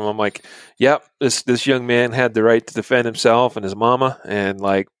came from, I'm yep, this young man had the right to defend himself and his mama. And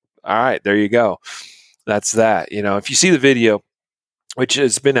all right, there you go. That's that. If you see the video, which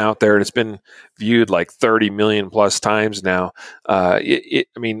has been out there and it's been viewed 30 million plus times now.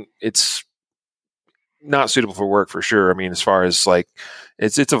 It's not suitable for work for sure. As far as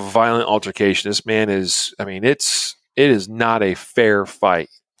it's a violent altercation. This man is, it is not a fair fight.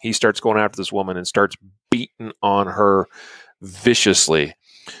 He starts going after this woman and starts beating on her viciously.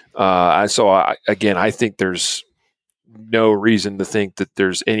 I think there's no reason to think that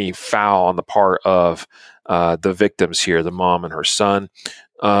there's any foul on the part of the victims here, the mom and her son.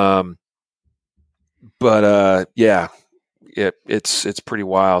 It's pretty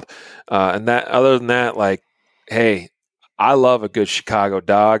wild. And that, other than that, hey, I love a good Chicago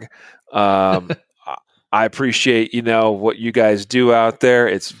dog. I appreciate, what you guys do out there.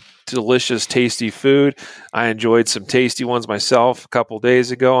 It's delicious, tasty food. I enjoyed some tasty ones myself a couple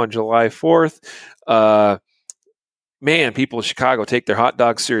days ago on July 4th. Man, people in Chicago take their hot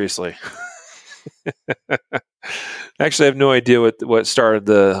dogs seriously. Actually, I have no idea what started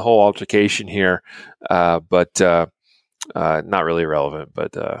the whole altercation here, but not really relevant.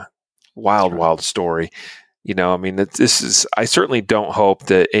 But wild story. This is. I certainly don't hope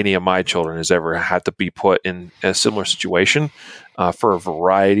that any of my children has ever had to be put in a similar situation for a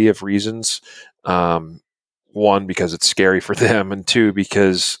variety of reasons. One, because it's scary for them, and two,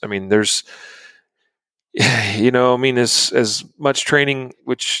 because there's. As much training,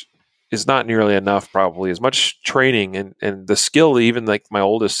 which is not nearly enough, probably as much training and the skill that even my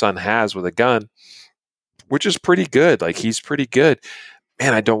oldest son has with a gun, which is pretty good. He's pretty good.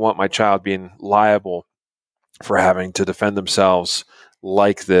 Man, I don't want my child being liable for having to defend themselves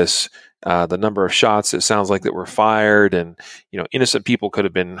like this the number of shots it sounds like that were fired, and innocent people could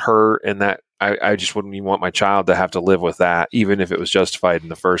have been hurt, and that I just wouldn't even want my child to have to live with that, even if it was justified in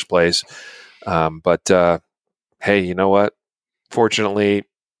the first place. But hey, you know what? Fortunately,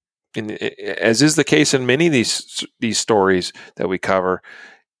 as is the case in many of these stories that we cover,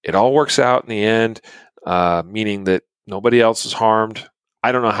 it all works out in the end, meaning that nobody else is harmed.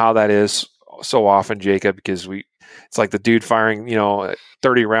 I don't know how that is so often, Jacob, because it's like the dude firing,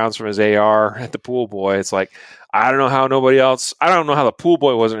 30 rounds from his AR at the pool boy. It's like, I don't know how the pool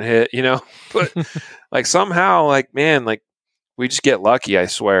boy wasn't hit, but like somehow, like, man, like we just get lucky, I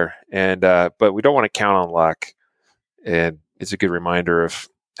swear. And, but we don't want to count on luck. And it's a good reminder of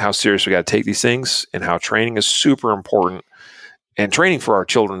how serious we got to take these things and how training is super important. And training for our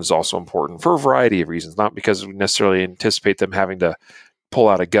children is also important for a variety of reasons, not because we necessarily anticipate them having to pull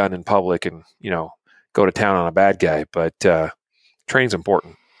out a gun in public and, go to town on a bad guy, but training's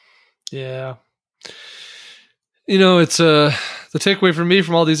important. Yeah. It's the takeaway for me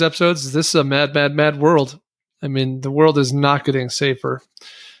from all these episodes is this is a mad, mad, mad world. I mean, the world is not getting safer.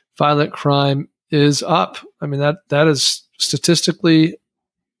 Violent crime is up. I mean, that is statistically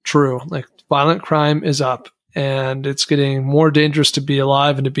true. Like, violent crime is up, and it's getting more dangerous to be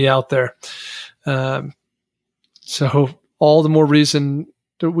alive and to be out there. So all the more reason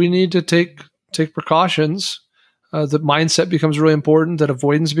that we need to take precautions. That mindset becomes really important, that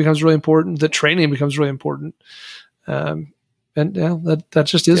avoidance becomes really important, that training becomes really important. That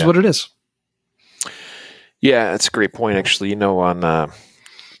just is what it is. Yeah, that's a great point, actually. On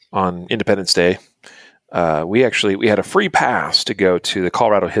Independence Day, we had a free pass to go to the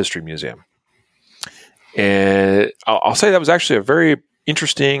Colorado History Museum. And I'll say that was actually a very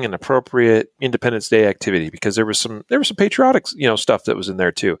interesting and appropriate Independence Day activity, because there was some patriotic stuff that was in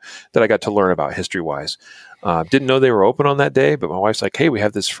there too that I got to learn about history wise. Didn't know they were open on that day, but my wife's like, "Hey, we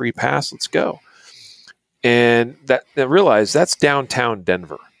have this free pass, let's go." And I realized that's downtown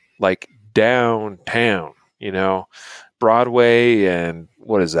Denver, like downtown, Broadway, and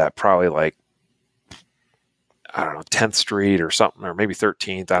what is that? Probably like, I don't know, 10th Street or something, or maybe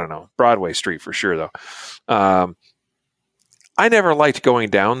 13th. I don't know. Broadway Street for sure, though. I never liked going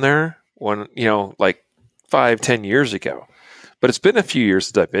down there when, like 5-10 years ago, but it's been a few years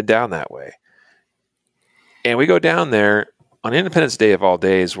since I've been down that way. And we go down there on Independence Day of all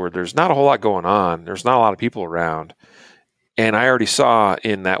days, where there's not a whole lot going on. There's not a lot of people around. And I already saw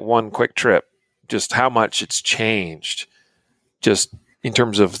in that one quick trip just how much it's changed, just in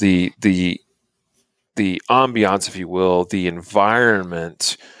terms of the ambiance, if you will, the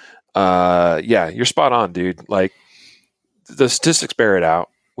environment. Yeah, you're spot on, dude. Like, the statistics bear it out.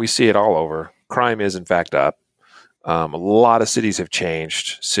 We see it all over. Crime is, in fact, up. A lot of cities have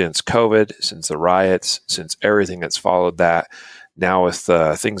changed since COVID, since the riots, since everything that's followed that. Now with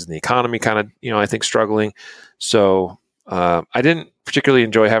things in the economy kind of, I think struggling. So I didn't particularly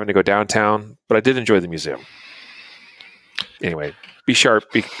enjoy having to go downtown, but I did enjoy the museum. Anyway, be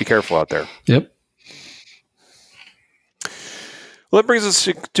sharp, be careful out there. Yep. Well, that brings us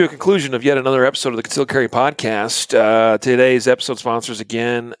to a conclusion of yet another episode of the Concealed Carry Podcast. Today's episode sponsors,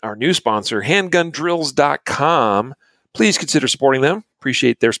 again, our new sponsor, handgundrills.com. Please consider supporting them.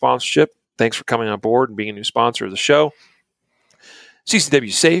 Appreciate their sponsorship. Thanks for coming on board and being a new sponsor of the show.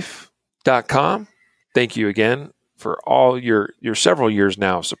 ccwsafe.com. Thank you again for all your several years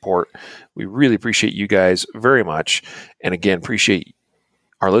now of support. We really appreciate you guys very much. And again, appreciate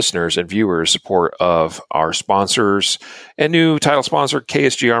our listeners and viewers' support of our sponsors and new title sponsor,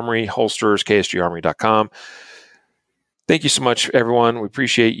 KSG Armory Holsters, ksgarmory.com. Thank you so much, everyone. We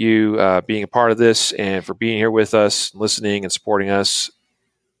appreciate you being a part of this and for being here with us, listening and supporting us.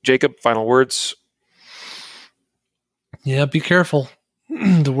 Jacob, final words? Yeah, be careful.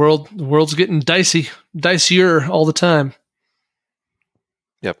 The world's getting dicier all the time.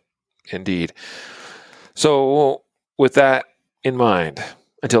 Yep, indeed. So with that in mind,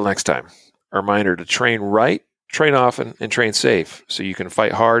 until next time, a reminder to train right, train often, and train safe so you can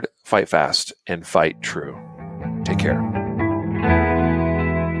fight hard, fight fast, and fight true. Take care.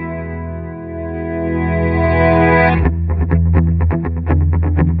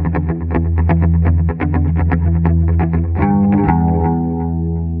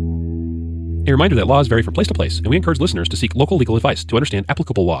 A reminder that laws vary from place to place, and we encourage listeners to seek local legal advice to understand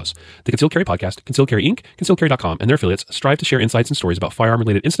applicable laws. The Concealed Carry Podcast, Concealed Carry Inc., ConcealedCarry.com, and their affiliates strive to share insights and stories about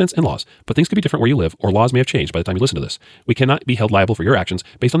firearm-related incidents and laws, but things could be different where you live, or laws may have changed by the time you listen to this. We cannot be held liable for your actions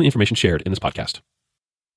based on the information shared in this podcast.